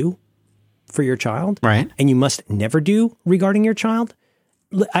must do for your child. Right. And you must never do regarding your child.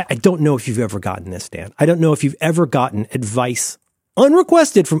 I don't know if you've ever gotten this, Dan. I don't know if you've ever gotten advice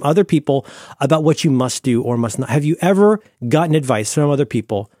unrequested from other people about what you must do or must not. Have you ever gotten advice from other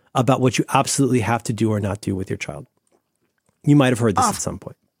people about what you absolutely have to do or not do with your child? You might have heard this at some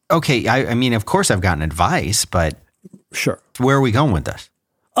point. Okay. I mean, of course I've gotten advice, but sure. Where are we going with this?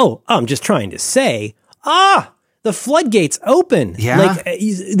 Oh, I'm just trying to say, the floodgates open. Yeah. Like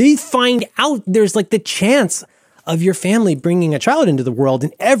they find out there's like the chance of your family bringing a child into the world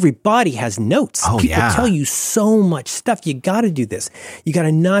and everybody has notes. Oh, People tell you so much stuff. You got to do this. You got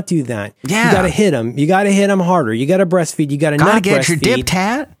to not do that. Yeah. You got to hit them. You got to hit them harder. You got to breastfeed. You got to not breastfeed. Got to get your dip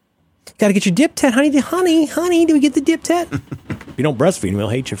tat. Got to get your dip tat. Honey, do we get the dip tat? If you don't breastfeed, we'll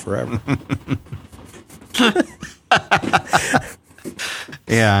hate you forever.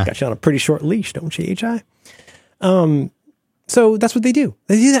 Yeah. Got you on a pretty short leash, don't you, H.I.? So that's what they do.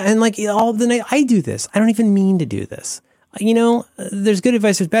 They do that. And like all of the night, I do this. I don't even mean to do this. There's good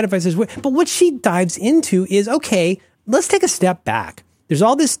advice, there's bad advice. But what she dives into is, okay, let's take a step back. There's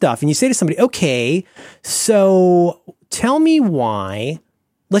all this stuff. And you say to somebody, okay, so tell me why.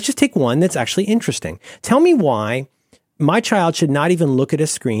 Let's just take one that's actually interesting. Tell me why my child should not even look at a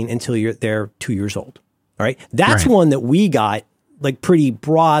screen until they're 2 years old. All right. That's one that we got like pretty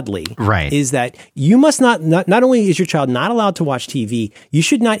broadly, right? Is that you must not only is your child not allowed to watch TV, you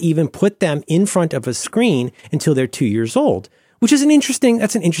should not even put them in front of a screen until they're 2 years old, which is an interesting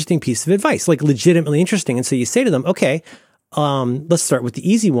piece of advice, like legitimately interesting. And so you say to them, okay, let's start with the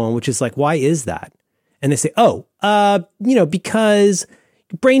easy one, which is like, why is that? And they say, because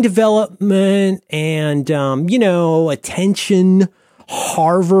brain development and, attention,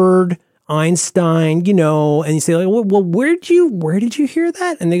 Harvard, Einstein, and you say, like, well, where did you hear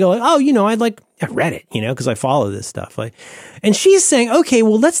that? And they go, like, I read it, because I follow this stuff. Like, and she's saying, okay,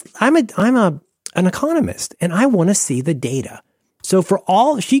 well, I'm an economist and I want to see the data.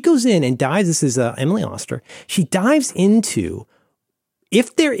 So she goes in and dives, this is Emily Oster, she dives into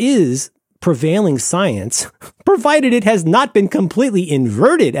if there is prevailing science, provided it has not been completely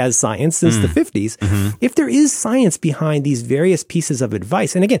inverted as science since the 50s, if there is science behind these various pieces of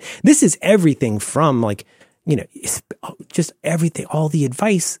advice, and again, this is everything from like, just everything, all the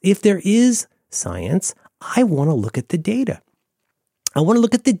advice, if there is science, I want to look at the data. I want to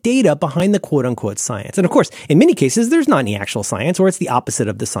look at the data behind the quote unquote science. And of course, in many cases, there's not any actual science, or it's the opposite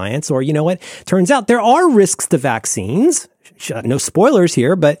of the science, or turns out there are risks to vaccines. No spoilers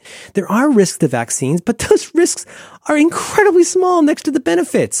here, but there are risks to vaccines, but those risks are incredibly small next to the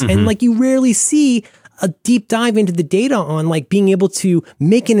benefits. And like you rarely see a deep dive into the data on like being able to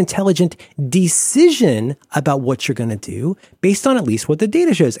make an intelligent decision about what you're going to do based on at least what the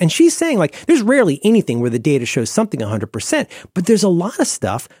data shows. And she's saying like, there's rarely anything where the data shows something 100%, but there's a lot of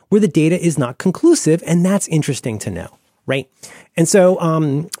stuff where the data is not conclusive. And that's interesting to know. Right. And so,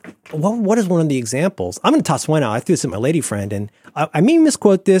 what is one of the examples? I'm going to toss one out. I threw this at my lady friend and I may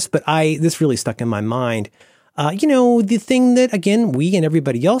misquote this, but this really stuck in my mind. The thing that again, we and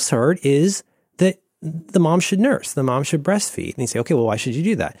everybody else heard is that the mom should nurse, the mom should breastfeed. And you say, okay, well, why should you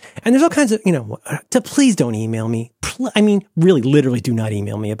do that? And there's all kinds of, please don't email me. Really, literally do not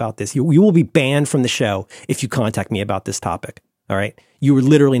email me about this. You will be banned from the show if you contact me about this topic. All right. You were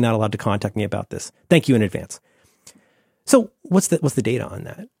literally not allowed to contact me about this. Thank you in advance. So what's the data on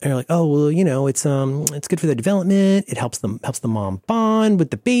that? And they're like, oh, well, it's good for the development. It helps the mom bond with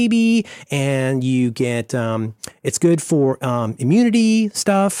the baby, and you get it's good for immunity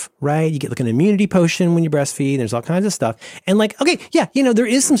stuff, right? You get like an immunity potion when you breastfeed. There's all kinds of stuff, and like, okay, yeah, there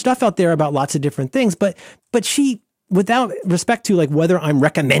is some stuff out there about lots of different things, but she, without respect to like whether I'm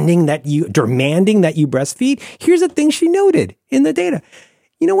demanding that you breastfeed, here's the thing she noted in the data.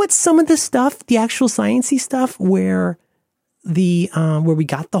 You know what? Some of the stuff, the actual sciencey stuff, where we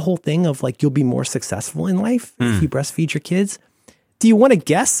got the whole thing of like, you'll be more successful in life if you breastfeed your kids. Do you want to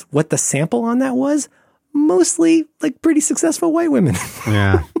guess what the sample on that was? Mostly like pretty successful white women.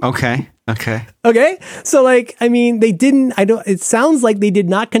 Yeah. Okay. So like, it sounds like they did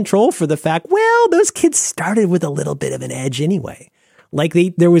not control for the fact, well, those kids started with a little bit of an edge anyway. Like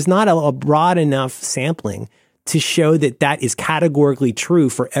there was not a broad enough sampling to show that is categorically true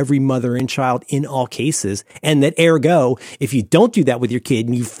for every mother and child in all cases. And that ergo, if you don't do that with your kid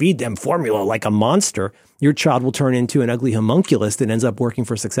and you feed them formula like a monster, your child will turn into an ugly homunculus that ends up working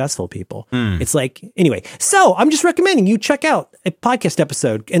for successful people. It's like, anyway, so I'm just recommending you check out a podcast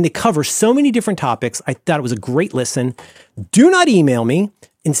episode, and they cover so many different topics. I thought it was a great listen. Do not email me.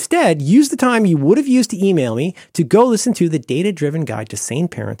 Instead, use the time you would have used to email me to go listen to the Data-Driven Guide to Sane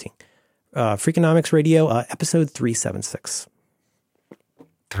Parenting. Freakonomics Radio, episode 376.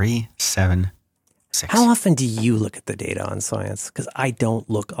 376. How often do you look at the data on science? Because I don't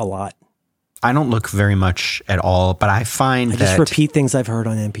look a lot. I don't look very much at all, but I find I just repeat things I've heard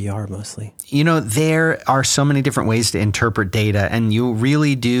on NPR mostly. There are so many different ways to interpret data, and you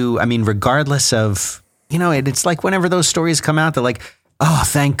really do. Regardless of, it's like whenever those stories come out, they're like, oh,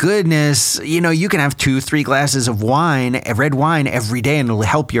 thank goodness, you can have 2-3 glasses of red wine every day and it'll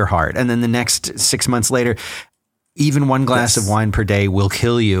help your heart. And then the next 6 months later, even one glass of wine per day will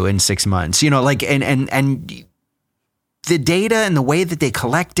kill you in 6 months. And the data and the way that they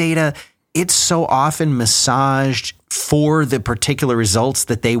collect data, it's so often massaged for the particular results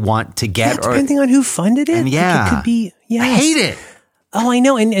that they want to get. Depending on who funded it. And it could be, yes. I hate it. Oh, I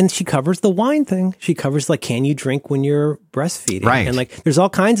know. And she covers the wine thing. She covers like, can you drink when you're breastfeeding? Right. And like, there's all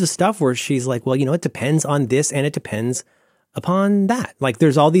kinds of stuff where she's like, well, it depends on this and it depends upon that. Like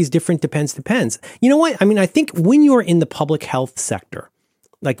there's all these different depends. You know what? I think when you're in the public health sector,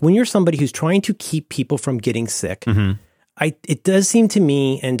 like when you're somebody who's trying to keep people from getting sick, it does seem to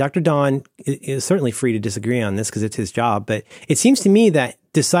me, and Dr. Don is certainly free to disagree on this because it's his job, but it seems to me that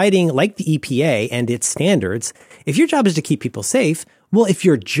deciding like the EPA and its standards, if your job is to keep people safe, well, if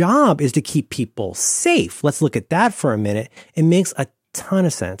your job is to keep people safe, let's look at that for a minute. It makes a ton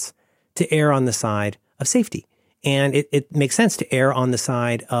of sense to err on the side of safety. And it makes sense to err on the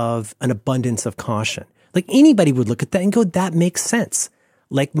side of an abundance of caution. Like anybody would look at that and go, that makes sense.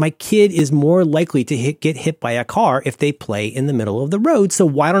 Like my kid is more likely to get hit by a car if they play in the middle of the road. So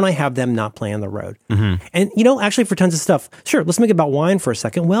why don't I have them not play on the road? And, actually for tons of stuff, sure, let's make it about wine for a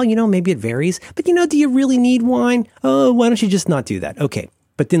second. Well, maybe it varies, but do you really need wine? Oh, why don't you just not do that? Okay.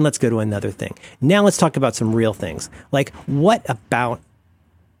 But then let's go to another thing. Now let's talk about some real things. Like what about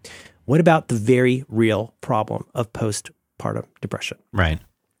the very real problem of postpartum depression? Right.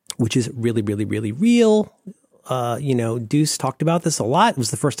 Which is really, really, really real. Deuce talked about this a lot. It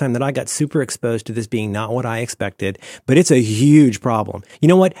was the first time that I got super exposed to this being not what I expected, but it's a huge problem. You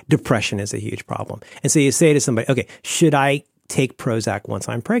know what? Depression is a huge problem. And so you say to somebody, okay, should I take Prozac once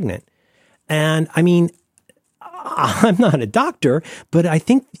I'm pregnant? And I mean, I'm not a doctor, but I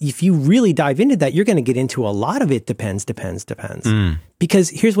think if you really dive into that, you're going to get into a lot of it depends. Because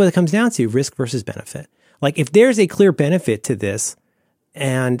here's what it comes down to, risk versus benefit. Like if there's a clear benefit to this,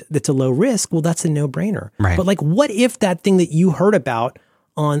 and it's a low risk, well, that's a no-brainer. Right. But like, what if that thing that you heard about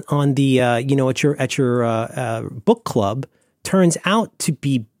on the at your book club turns out to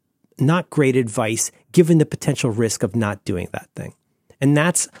be not great advice, given the potential risk of not doing that thing? And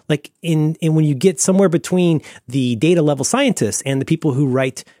that's like in when you get somewhere between the data level scientists and the people who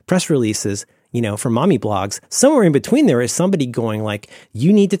write press releases, for mommy blogs, somewhere in between there is somebody going like,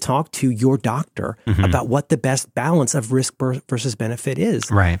 you need to talk to your doctor about what the best balance of risk versus benefit is.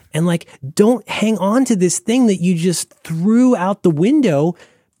 Right. And like, don't hang on to this thing that you just threw out the window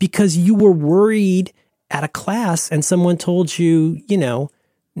because you were worried at a class and someone told you,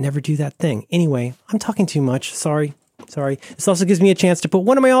 never do that thing. Anyway, I'm talking too much. Sorry. This also gives me a chance to put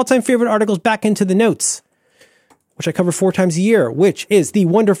one of my all-time favorite articles back into the notes, which I cover 4 times a year, which is the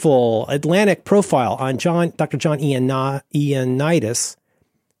wonderful Atlantic profile on Dr. John Ioannidis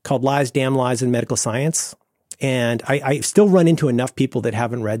called Lies, Damn Lies in Medical Science. And I still run into enough people that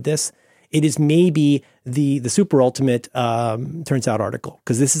haven't read this. It is maybe the super ultimate turns out article,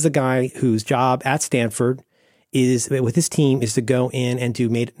 because this is a guy whose job at Stanford is, with his team, is to go in and do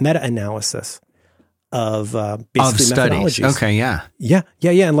meta-analysis of basically studies. methodologies. Okay, yeah. Yeah.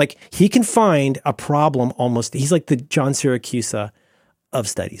 And like he can find a problem almost. He's like the John Siracusa of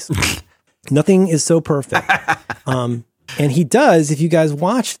studies. Nothing is so perfect. And he does, if you guys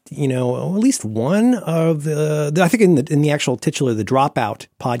watched, at least one of I think in the actual titular, the Dropout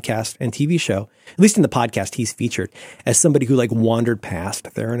podcast and TV show, at least in the podcast, he's featured as somebody who like wandered past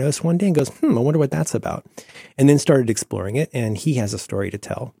Theranos one day and goes, I wonder what that's about. And then started exploring it. And he has a story to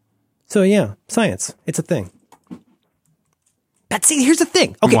tell. So yeah, science, it's a thing. But see, here's the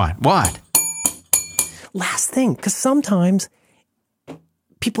thing. Okay. What? Last thing, because sometimes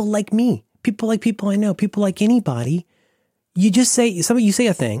people like me, people like people I know, people like anybody, you say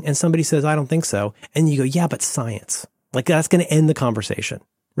a thing and somebody says, I don't think so. And you go, yeah, but science. Like that's going to end the conversation.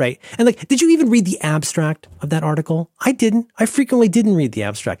 Right. And like, did you even read the abstract of that article? I didn't. I frequently didn't read the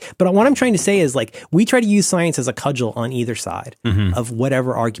abstract. But what I'm trying to say is like, we try to use science as a cudgel on either side of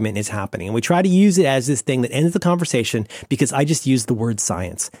whatever argument is happening. And we try to use it as this thing that ends the conversation because I just used the word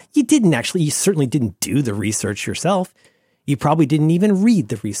science. You certainly didn't do the research yourself. You probably didn't even read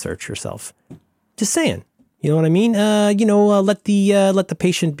the research yourself. Just saying. You know what I mean? Let the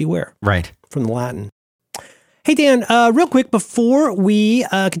patient beware. Right. From the Latin. Hey, Dan, real quick, before we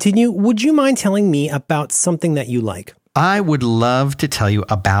continue, would you mind telling me about something that you like? I would love to tell you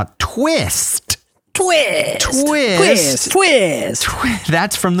about Twist. Twist.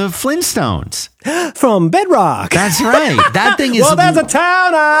 That's from the Flintstones. From Bedrock. That's right. That thing is... Well, there's a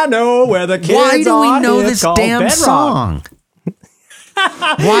town I know where the kids are. Why do we know this damn Bedrock. song?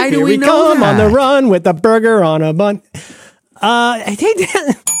 Why do we know come that? On the run with a burger on a bun. Hey,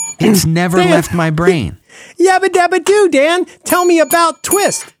 Dan. It's never left my brain. Yabba dabba doo, Dan. Tell me about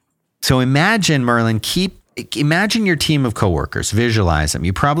Twist. So imagine, Merlin, imagine your team of coworkers. Visualize them.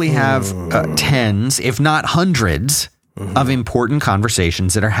 You probably have tens, if not hundreds, of important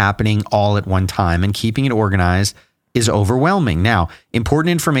conversations that are happening all at one time, and keeping it organized is overwhelming. Now,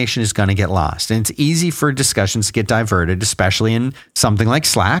 important information is going to get lost, and it's easy for discussions to get diverted, especially in something like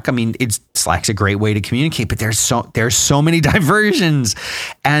Slack. I mean, Slack's a great way to communicate, but there's so many diversions,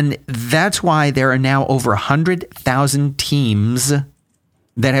 and that's why there are now over 100,000 teams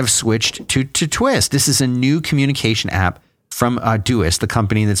that have switched to Twist. This is a new communication app from Doist, the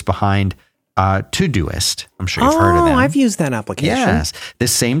company that's behind Todoist. I'm sure you've heard of them. I've used that application. Yes,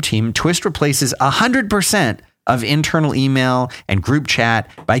 this same team, Twist replaces 100% of internal email and group chat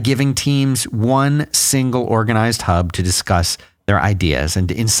by giving teams one single organized hub to discuss their ideas.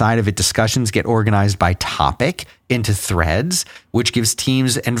 And inside of it, discussions get organized by topic into threads, which gives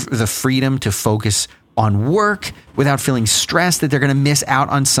teams and the freedom to focus on work without feeling stressed that they're going to miss out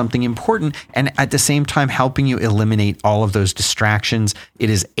on something important, and at the same time helping you eliminate all of those distractions. It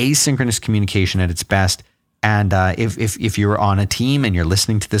is asynchronous communication at its best. And if you're on a team and you're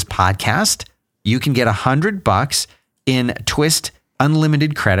listening to this podcast, you can get $100 in Twist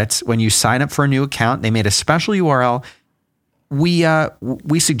unlimited credits when you sign up for a new account. They made a special URL.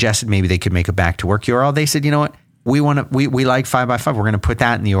 We suggested maybe they could make a back to work URL. They said, you know what? We like 5x5. We're going to put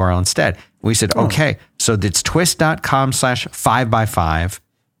that in the URL instead. We said, okay, so it's twist.com/5x5.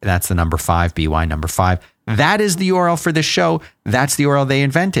 That's the number 5, BY number 5. That is the URL for this show. That's the URL they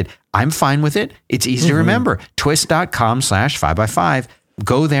invented. I'm fine with it. It's easy to remember. Twist.com/5x5.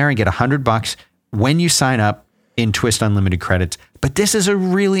 Go there and get $100 when you sign up in Twist Unlimited credits. But this is a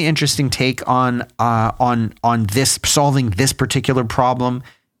really interesting take on this, solving this particular problem.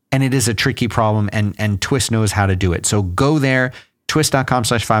 And it is a tricky problem, and Twist knows how to do it. So go there,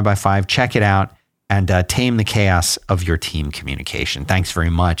 twist.com/5x5, check it out, and tame the chaos of your team communication. Thanks very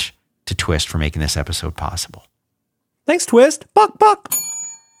much to Twist for making this episode possible. Thanks, Twist. Buck, buck.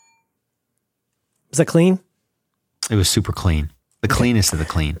 Was that clean? It was super clean. The cleanest of the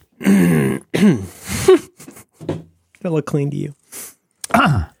clean. That look clean to you.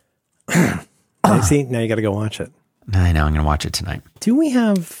 See, now you got to go watch it. I know, I'm going to watch it tonight. Do we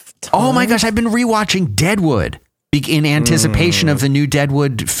have time? Oh my gosh, I've been rewatching Deadwood in anticipation of the new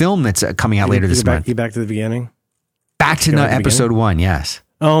Deadwood film that's coming out later this month. You back to the beginning? Back to episode 1, yes.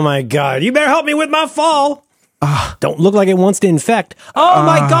 Oh my God, you better help me with my fall. Don't look like it wants to infect. Oh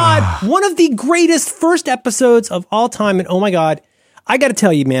my God, one of the greatest first episodes of all time. And oh my God, I got to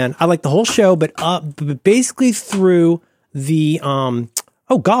tell you, man, I like the whole show, but basically through the,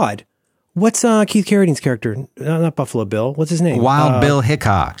 oh God. What's Keith Carradine's character? Not Buffalo Bill. What's his name? Wild Bill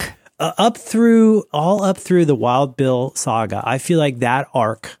Hickok. Up through the Wild Bill saga, I feel like that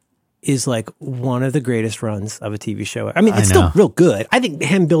arc is like one of the greatest runs of a TV show. I mean, it's still real good. I think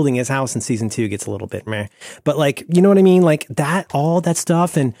him building his house in season 2 gets a little bit meh, but like, you know what I mean? Like that, all that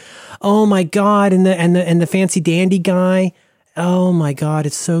stuff, and oh my God, and the fancy dandy guy. Oh my God,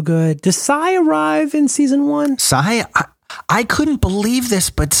 it's so good. Does Cy arrive in season 1? Cy. I couldn't believe this,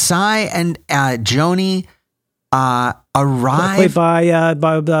 but Cy and Joni arrive. Played by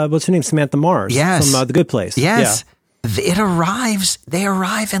what's her name? Samantha Mars. Yes. From The Good Place. Yes. Yeah. They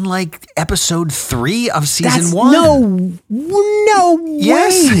arrive in like episode 3 of season 1. No way.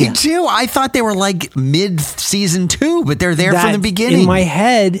 Yes, they do. I thought they were like mid season 2, but they're there from the beginning. In my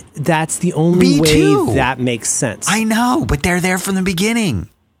head, that's the only way that makes sense. I know, but they're there from the beginning.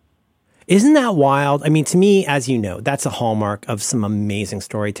 Isn't that wild? I mean, to me, as you know, that's a hallmark of some amazing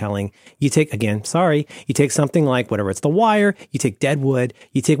storytelling. You take something like whatever, it's The Wire, you take Deadwood,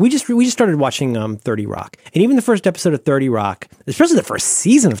 we just started watching 30 Rock. And even the first episode of 30 Rock, especially the first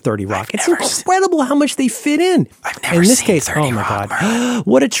season of 30 Rock, it's incredible how much they fit in. I've never seen 30 Rock. God.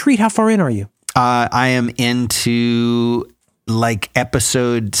 What a treat. How far in are you? I am into like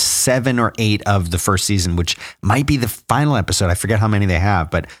episode 7 or 8 of the first season, which might be the final episode. I forget how many they have,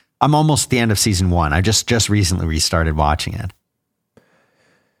 but I'm almost at the end of season 1. I just recently restarted watching it.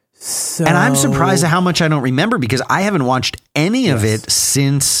 And I'm surprised at how much I don't remember, because I haven't watched any of it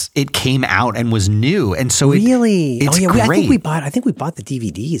since it came out and was new. And so it's great. I think we bought the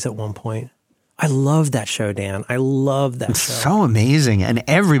DVDs at one point. I love that show, Dan. I love that show. So amazing. And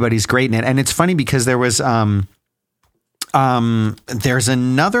everybody's great in it. And it's funny because there was there's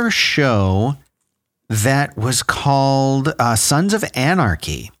another show that was called Sons of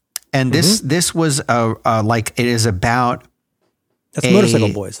Anarchy. And this was like, it is about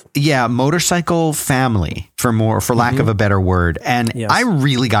Motorcycle Boys. Yeah, motorcycle family, for lack of a better word. And I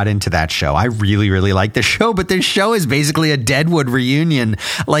really got into that show. I really, really liked the show. But this show is basically a Deadwood reunion.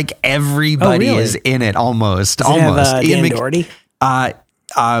 Like everybody is in it almost. Does almost. It have, Dan Doherty? I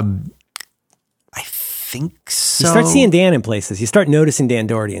think so. You start seeing Dan in places. You start noticing Dan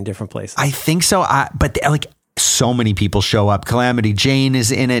Doherty in different places. I think so. But like so many people show up. Calamity Jane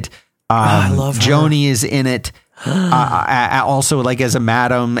is in it. I love her. Joni is in it. Also like as a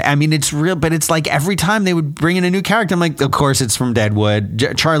madam. I mean, it's real, but it's like every time they would bring in a new character, I'm like, of course it's from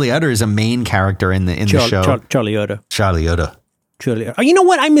Deadwood. Charlie Utter is a main character in the show. Charlie Utter. Oh, you know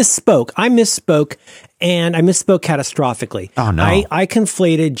what? I misspoke, and I misspoke catastrophically. Oh no! I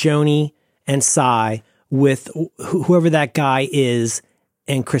conflated Joni and Cy with whoever that guy is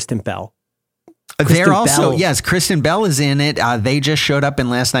and Kristen Bell. They're also, yes, Kristen Bell is in it. They just showed up in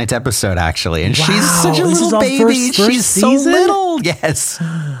last night's episode, actually. And she's such a little baby. She's so little. Yes.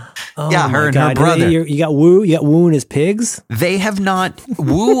 Yeah, her and her brother. You got Wu and his pigs? They have not.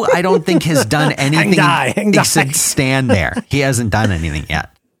 Wu, I don't think, has done anything except stand there. He hasn't done anything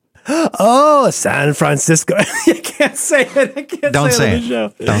yet. Oh, San Francisco. I can't say it. I can't Don't say it say on the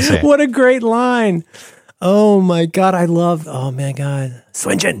show. it. Don't say it. What a great line. Oh my God. Oh my God.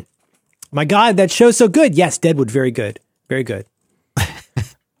 Swingen. My God, that show's so good. Yes, Deadwood, very good. Very good.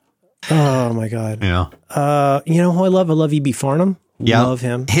 Oh my God. Yeah. You know who I love? I love E.B. Farnham. Yeah. Love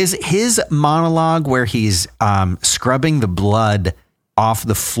him. His monologue where he's scrubbing the blood off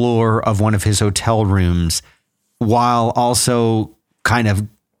the floor of one of his hotel rooms while also kind of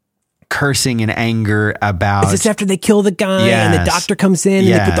cursing in anger about... Is this after they kill the guy and the doctor comes in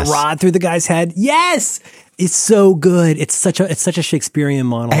and they put the rod through the guy's head? Yes. It's so good. It's such a Shakespearean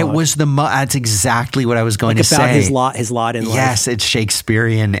monologue. It was that's exactly what I was going to about say. His lot in life. Yes, it's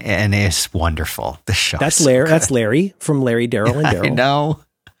Shakespearean and it's wonderful. The show. That's Larry. That's Larry from Larry, Daryl, and Daryl. I know.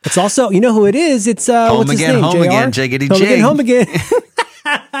 It's also, you know who it is? It's Home what's Again, his name? Home JR? Again, Jiggity Home Jig. Again, Home Again.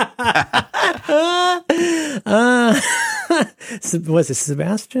 Was it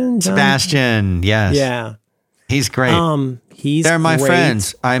Sebastian? John? Sebastian, yes. Yeah. He's great. They're my great.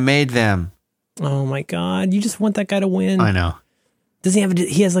 friends. I made them. Oh my God. You just want that guy to win. I know. Does he have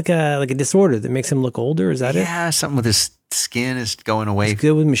he has like a disorder that makes him look older? Is that it? Yeah, something with his skin is going away. He's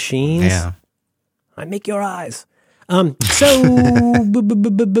good with machines. Yeah. I make your eyes. So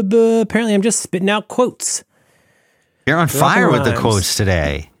apparently I'm just spitting out quotes. You're on fire with the quotes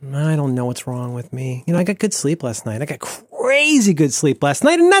today. I don't know what's wrong with me. You know, I got good sleep last night. I got crazy good sleep last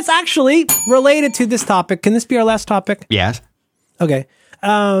night. And that's actually related to this topic. Can this be our last topic? Yes. Okay.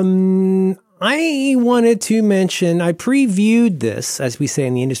 I wanted to mention, I previewed this, as we say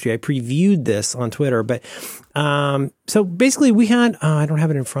in the industry, I previewed this on Twitter. But so basically we had, I don't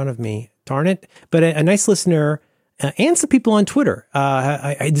have it in front of me, darn it, but a nice listener and some people on Twitter.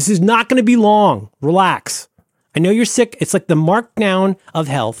 This is not going to be long. Relax. I know you're sick. It's like the markdown of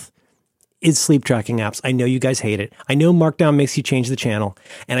health is sleep tracking apps. I know you guys hate it. I know markdown makes you change the channel.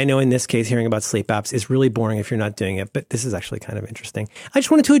 And I know in this case, hearing about sleep apps is really boring if you're not doing it, but this is actually kind of interesting. I just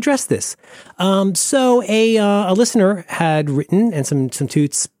wanted to address this. So a listener had written, and some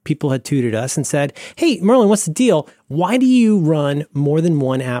toots, people had tooted us and said, "Hey, Merlin, what's the deal? Why do you run more than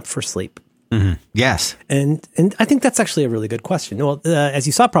one app for sleep?" Mm-hmm. Yes. And I think that's actually a really good question. Well, as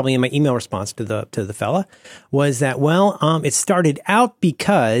you saw probably in my email response to the fella, was that, it started out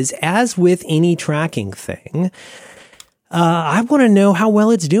because, as with any tracking thing, I want to know how well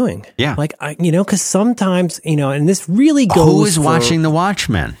it's doing. Yeah. Like, because sometimes, and this really goes Who is watching The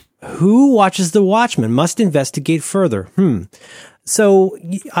Watchmen? Who watches The Watchmen must investigate further. So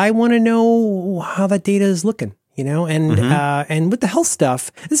I want to know how that data is looking. And with the health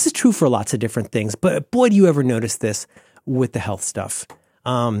stuff, this is true for lots of different things. But boy, do you ever notice this with the health stuff?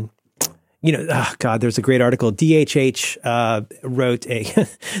 There's a great article. DHH wrote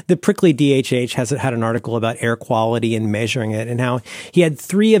the prickly DHH had an article about air quality and measuring it, and how he had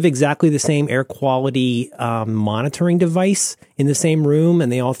 3 of exactly the same air quality monitoring device in the same room,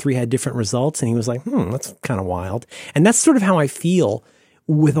 and they all 3 had different results. And he was like, that's kind of wild. And that's sort of how I feel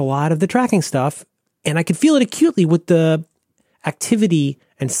with a lot of the tracking stuff. And I could feel it acutely with the activity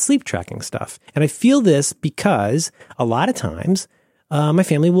and sleep tracking stuff. And I feel this because a lot of times my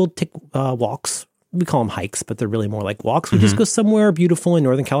family will take walks. We call them hikes, but they're really more like walks. We just go somewhere beautiful in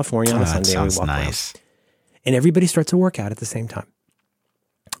Northern California on a Sunday. Sounds we walk nice. around. And everybody starts to work out at the same time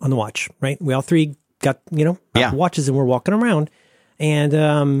on the watch, right? We all 3 got, watches, and we're walking around. And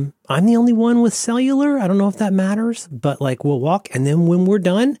I'm the only one with cellular. I don't know if that matters, but we'll walk. And then when we're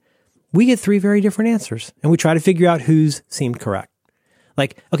done, we get 3 very different answers, and we try to figure out who's seemed correct.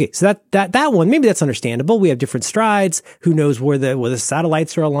 So that one, maybe that's understandable. We have different strides. Who knows where the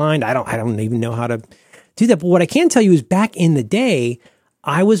satellites are aligned? I don't even know how to do that. But what I can tell you is, back in the day,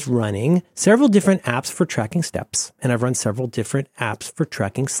 I was running several different apps for tracking steps, and I've run several different apps for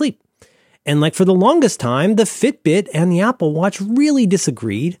tracking sleep. And for the longest time, the Fitbit and the Apple Watch really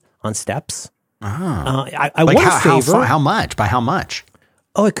disagreed on steps. I want to favor. How much? By how much?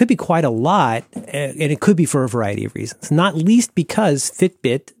 Oh, it could be quite a lot, and it could be for a variety of reasons, not least because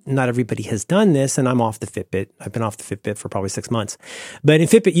Fitbit, not everybody has done this, and I'm off the Fitbit. I've been off the Fitbit for probably 6 months. But in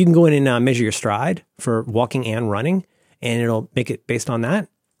Fitbit, you can go in and measure your stride for walking and running, and it'll make it based on that.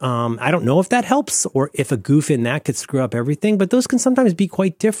 I don't know if that helps, or if a goof in that could screw up everything, but those can sometimes be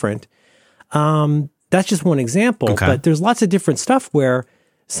quite different. That's just one example, but there's lots of different stuff where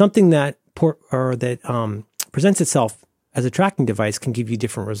something that presents itself as a tracking device can give you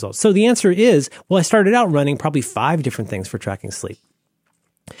different results. So the answer is, I started out running probably 5 different things for tracking sleep.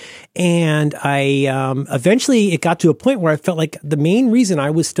 And I eventually, it got to a point where I felt like the main reason I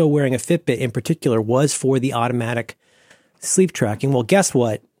was still wearing a Fitbit in particular was for the automatic sleep tracking. Well, guess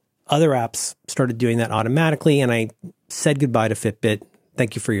what? Other apps started doing that automatically, and I said goodbye to Fitbit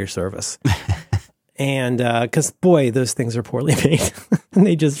Thank you for your service. And because, boy, those things are poorly made and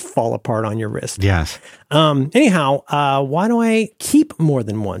they just fall apart on your wrist. Yes. Anyhow, why do I keep more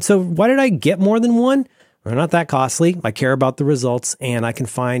than one? So why did I get more than one? They're not that costly. I care about the results, and I can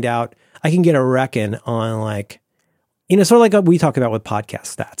find out, I can get a reckon on, like, sort of like we talk about with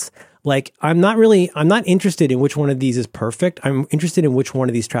podcast stats. Like, I'm not interested in which one of these is perfect. I'm interested in which one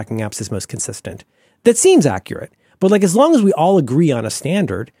of these tracking apps is most consistent. That seems accurate. But like, as long as we all agree on a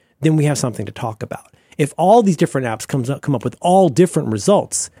standard, then we have something to talk about. If all these different apps come up with all different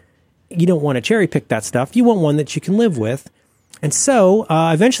results, you don't want to cherry pick that stuff. You want one that you can live with. And so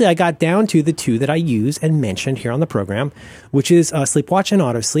eventually I got down to the two that I use and mentioned here on the program, which is Sleepwatch and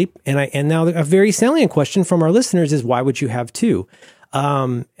AutoSleep. And now a very salient question from our listeners is, why would you have two?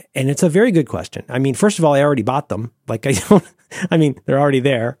 And it's a very good question. I mean, first of all, I already bought them. Like, they're already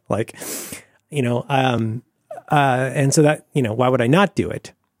there. Like, and so that, why would I not do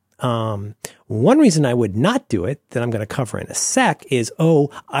it? One reason I would not do it, that I'm going to cover in a sec, is,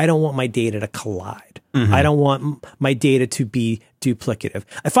 I don't want my data to collide. Mm-hmm. I don't want my data to be duplicative.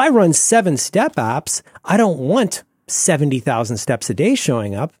 If I run 7-step apps, I don't want 70,000 steps a day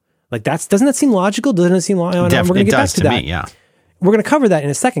showing up. Like, doesn't that seem logical? Doesn't it seem logical? We're going to get back to that. Me, yeah. We're going to cover that in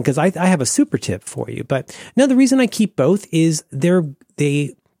a second, because I have a super tip for you. But no, the reason I keep both is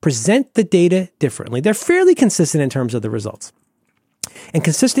they present the data differently. They're fairly consistent in terms of the results, and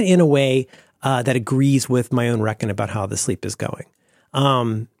consistent in a way that agrees with my own reckon about how the sleep is going.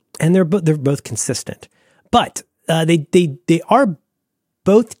 And they're both consistent, but they are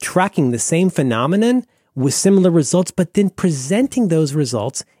both tracking the same phenomenon with similar results, but then presenting those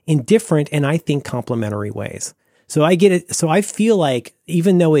results in different and, I think, complementary ways. So I get it. So I feel like,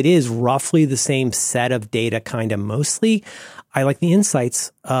 even though it is roughly the same set of data, kind of mostly, I like the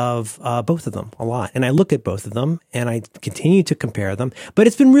insights of both of them a lot. And I look at both of them and I continue to compare them. But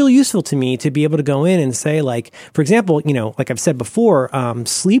it's been really useful to me to be able to go in and say, like, for example, like I've said before,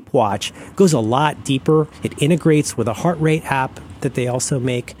 Sleepwatch goes a lot deeper. It integrates with a heart rate app that they also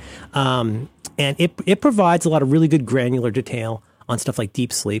make. And it provides a lot of really good granular detail on stuff like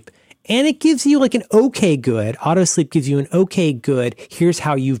deep sleep. And it gives you like an okay good. AutoSleep gives you an okay good, here's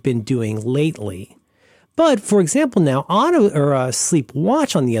how you've been doing lately. But for example, now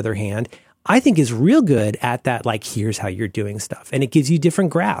Sleepwatch, on the other hand, I think is real good at that, like, here's how you're doing stuff. And it gives you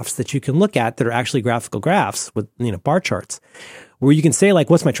different graphs that you can look at that are actually graphical graphs with, bar charts, where you can say, like,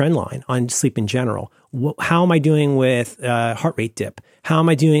 what's my trend line on sleep in general? How am I doing with heart rate dip? How am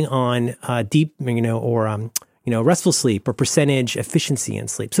I doing on deep, or restful sleep, or percentage efficiency in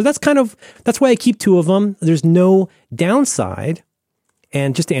sleep? So that's why I keep two of them. There's no downside.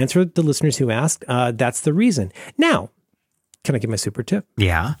 And just to answer the listeners who asked, that's the reason. Now, can I give my super tip?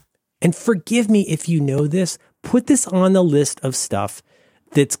 Yeah. And forgive me if you know this, put this on the list of stuff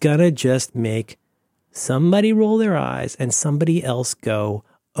that's going to just make somebody roll their eyes and somebody else go,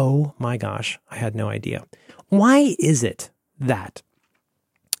 oh my gosh, I had no idea. Why is it that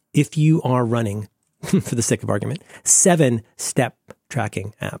if you are running, for the sake of argument, 7-step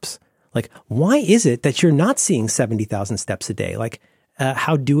tracking apps, like, why is it that you're not seeing 70,000 steps a day? Like,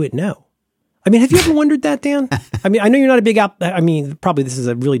 how do it know? I mean, have you ever wondered that, Dan? I mean, I know you're not a big app. I mean, probably this is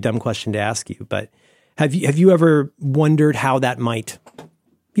a really dumb question to ask you, but have you ever wondered how that might?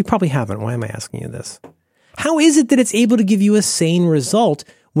 You probably haven't. Why am I asking you this? How is it that it's able to give you a sane result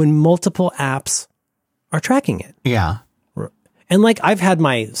when multiple apps are tracking it? Yeah. And like, I've had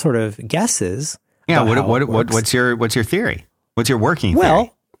my sort of guesses. Yeah. What's your theory? What's your working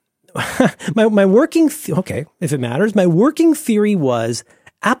theory? Well, my working, okay, if it matters, my working theory was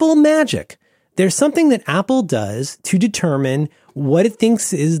Apple magic. There's something that Apple does to determine what it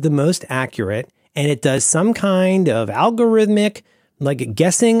thinks is the most accurate, and it does some kind of algorithmic, like,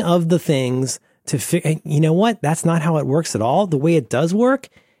 guessing of the things to you know what? That's not how it works at all. The way it does work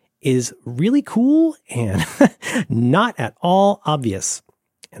is really cool and not at all obvious.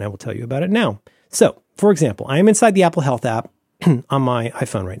 And I will tell you about it now. So, for example, I am inside the Apple Health app on my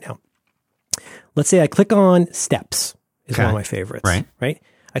iPhone right now. Let's say I click on Steps, is one of my favorites. Right?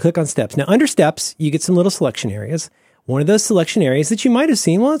 I click on Steps. Now, under Steps, you get some little selection areas. One of those selection areas that you might have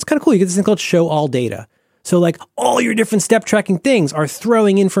seen, well, it's kind of cool. You get this thing called Show All Data. So, like, all your different step tracking things are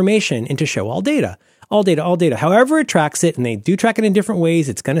throwing information into Show All Data. All data. However it tracks it, and they do track it in different ways,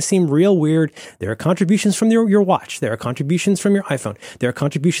 it's going to seem real weird. There are contributions from your watch. There are contributions from your iPhone. There are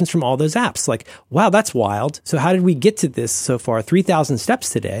contributions from all those apps. Like, wow, that's wild. So how did we get to this so far? 3,000 steps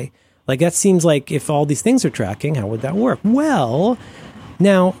today. Like, that seems like if all these things are tracking, how would that work? Well,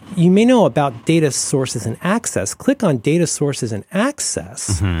 now, you may know about data sources and access. Click on data sources and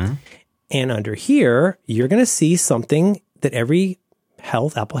access. Mm-hmm. And under here, you're going to see something that every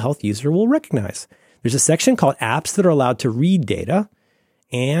Apple Health user will recognize. There's a section called apps that are allowed to read data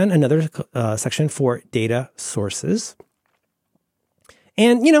and another section for data sources.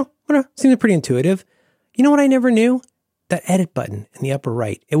 And, seems pretty intuitive. You know what I never knew? That edit button in the upper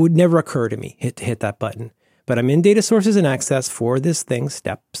right. It would never occur to me to hit that button. But I'm in data sources and access for this thing,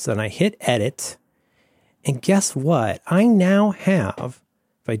 steps, and I hit edit. And guess what? I now have,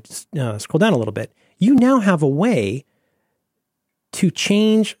 if I just scroll down a little bit, you now have a way to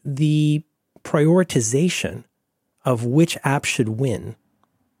change the prioritization of which app should win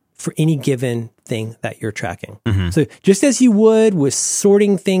for any given thing that you're tracking. Mm-hmm. So just as you would with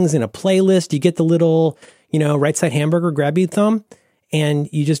sorting things in a playlist, you get the little, right side hamburger grabby thumb, and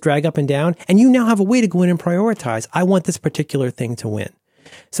you just drag up and down, and you now have a way to go in and prioritize. I want this particular thing to win.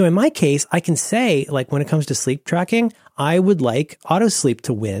 So in my case, I can say, like, when it comes to sleep tracking, I would like auto sleep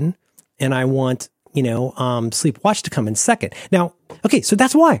to win, and I want, sleep watch to come in second. Now, okay, so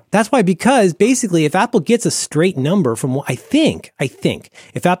that's why. Because basically, if Apple gets a straight number from what I think,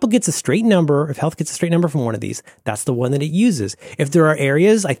 if Apple gets a straight number, if Health gets a straight number from one of these, that's the one that it uses. If there are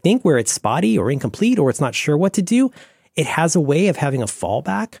areas, I think, where it's spotty or incomplete or it's not sure what to do, it has a way of having a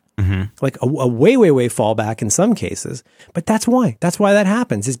fallback, like a way fallback in some cases. But that's why that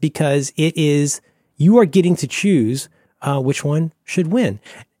happens, is because you are getting to choose which one should win.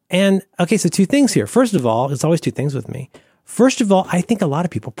 And okay, so two things here. First of all, it's always two things with me. First of all, I think a lot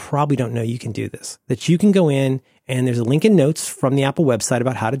of people probably don't know you can do this, that you can go in and there's a link in notes from the Apple website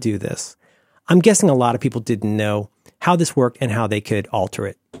about how to do this. I'm guessing a lot of people didn't know how this worked and how they could alter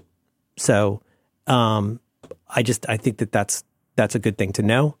it. So, I think that's a good thing to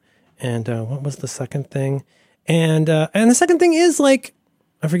know. And what was the second thing? And the second thing is, like,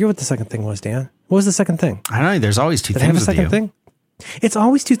 I forget what the second thing was, Dan. What was the second thing? I don't know. There's always two Did things I have a second with you. thing? It's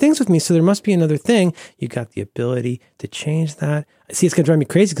always two things with me, so there must be another thing. You got the ability to change that. See, it's going to drive me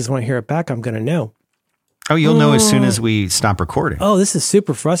crazy because when I hear it back, I'm going to know. Oh, you'll know as soon as we stop recording. Oh, this is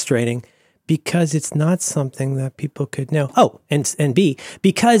super frustrating because it's not something that people could know. Oh, and B,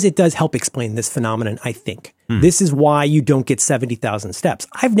 because it does help explain this phenomenon, I think. This is why you don't get 70,000 steps.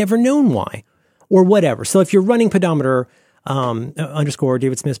 I've never known why or whatever. So if you're running pedometer, _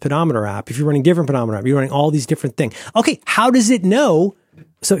 David Smith's pedometer app, if you're running different pedometer app, you're running all these different things. Okay, how does it know?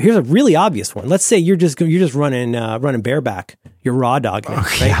 So here's a really obvious one. Let's say you're just running bareback. You're raw dogging it,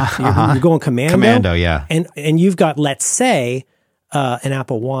 right? Yeah. You're going commando. Commando, yeah. And you've got, let's say, an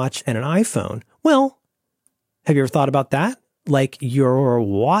Apple Watch and an iPhone. Well, have you ever thought about that? Like, your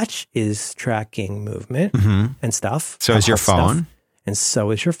watch is tracking movement and stuff. So is your phone. And so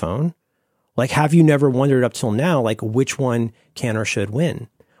is your phone. Like, have you never wondered up till now, like, which one can or should win?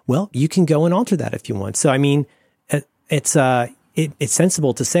 Well, you can go and alter that if you want. So, I mean, it's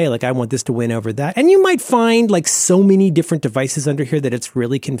sensible to say, like, I want this to win over that. And you might find, like, so many different devices under here that it's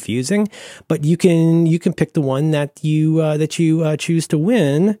really confusing. But you can pick the one that you choose to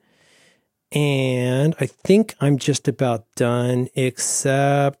win. And I think I'm just about done,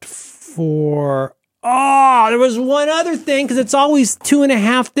 except for, there was one other thing, because it's always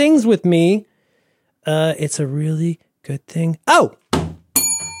 2.5 things with me. It's a really good thing. Oh,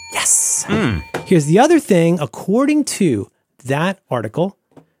 yes. Here's the other thing, according to that article,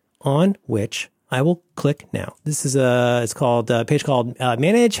 on which I will click now. This is it's called a page called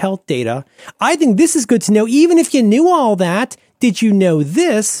Manage Health Data. I think this is good to know, even if you knew all that. Did you know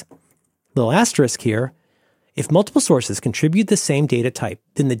this? Little asterisk here. If multiple sources contribute the same data type,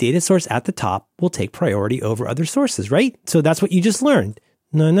 then the data source at the top will take priority over other sources, right? So that's what you just learned.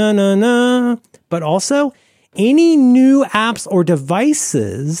 No. But also, any new apps or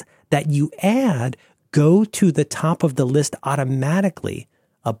devices that you add go to the top of the list automatically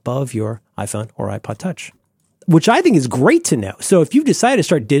above your iPhone or iPod Touch, which I think is great to know. So if you decide to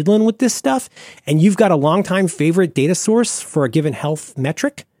start diddling with this stuff and you've got a longtime favorite data source for a given health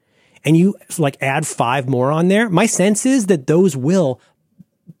metric, and you like add 5 more on there, my sense is that those will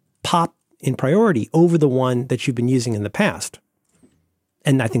pop in priority over the one that you've been using in the past.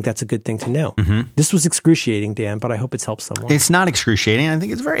 And I think that's a good thing to know. This was excruciating, Dan, but I hope it's helped someone. It's not excruciating. I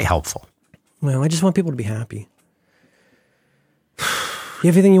think it's very helpful. Well, I just want people to be happy. You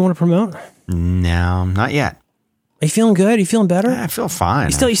have anything you want to promote? No, not yet. Are you feeling good? Are you feeling better? I feel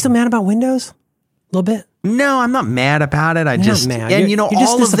fine. You still mad about Windows? A little bit? No, I'm not mad about it. You're not mad. And you're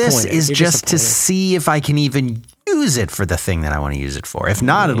all of this is You're just to see if I can even use it for the thing that I want to use it for. If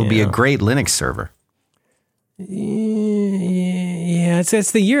not, it'll be a great Linux server. Yeah,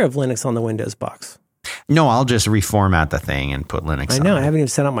 it's the year of Linux on the Windows box. No, I'll just reformat the thing and put Linux on I know. it. I haven't even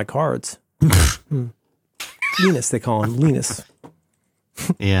sent out my cards. Linus, they call him. Linus.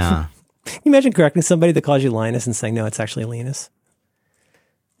 Yeah. Can you imagine correcting somebody that calls you Linus and saying, no, it's actually Linus?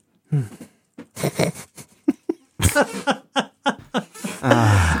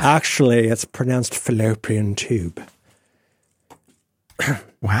 Actually, it's pronounced fallopian tube.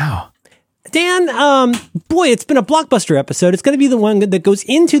 Wow. Dan, boy, it's been a blockbuster episode. It's going to be the one that goes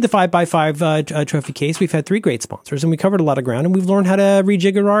into the 5x5 trophy case. We've had 3 great sponsors, and we covered a lot of ground, and we've learned how to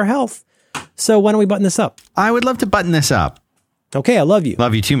rejigger our health. So why don't we button this up? I would love to button this up. Okay, I love you.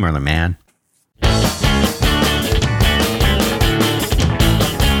 Love you too, Merlin, man.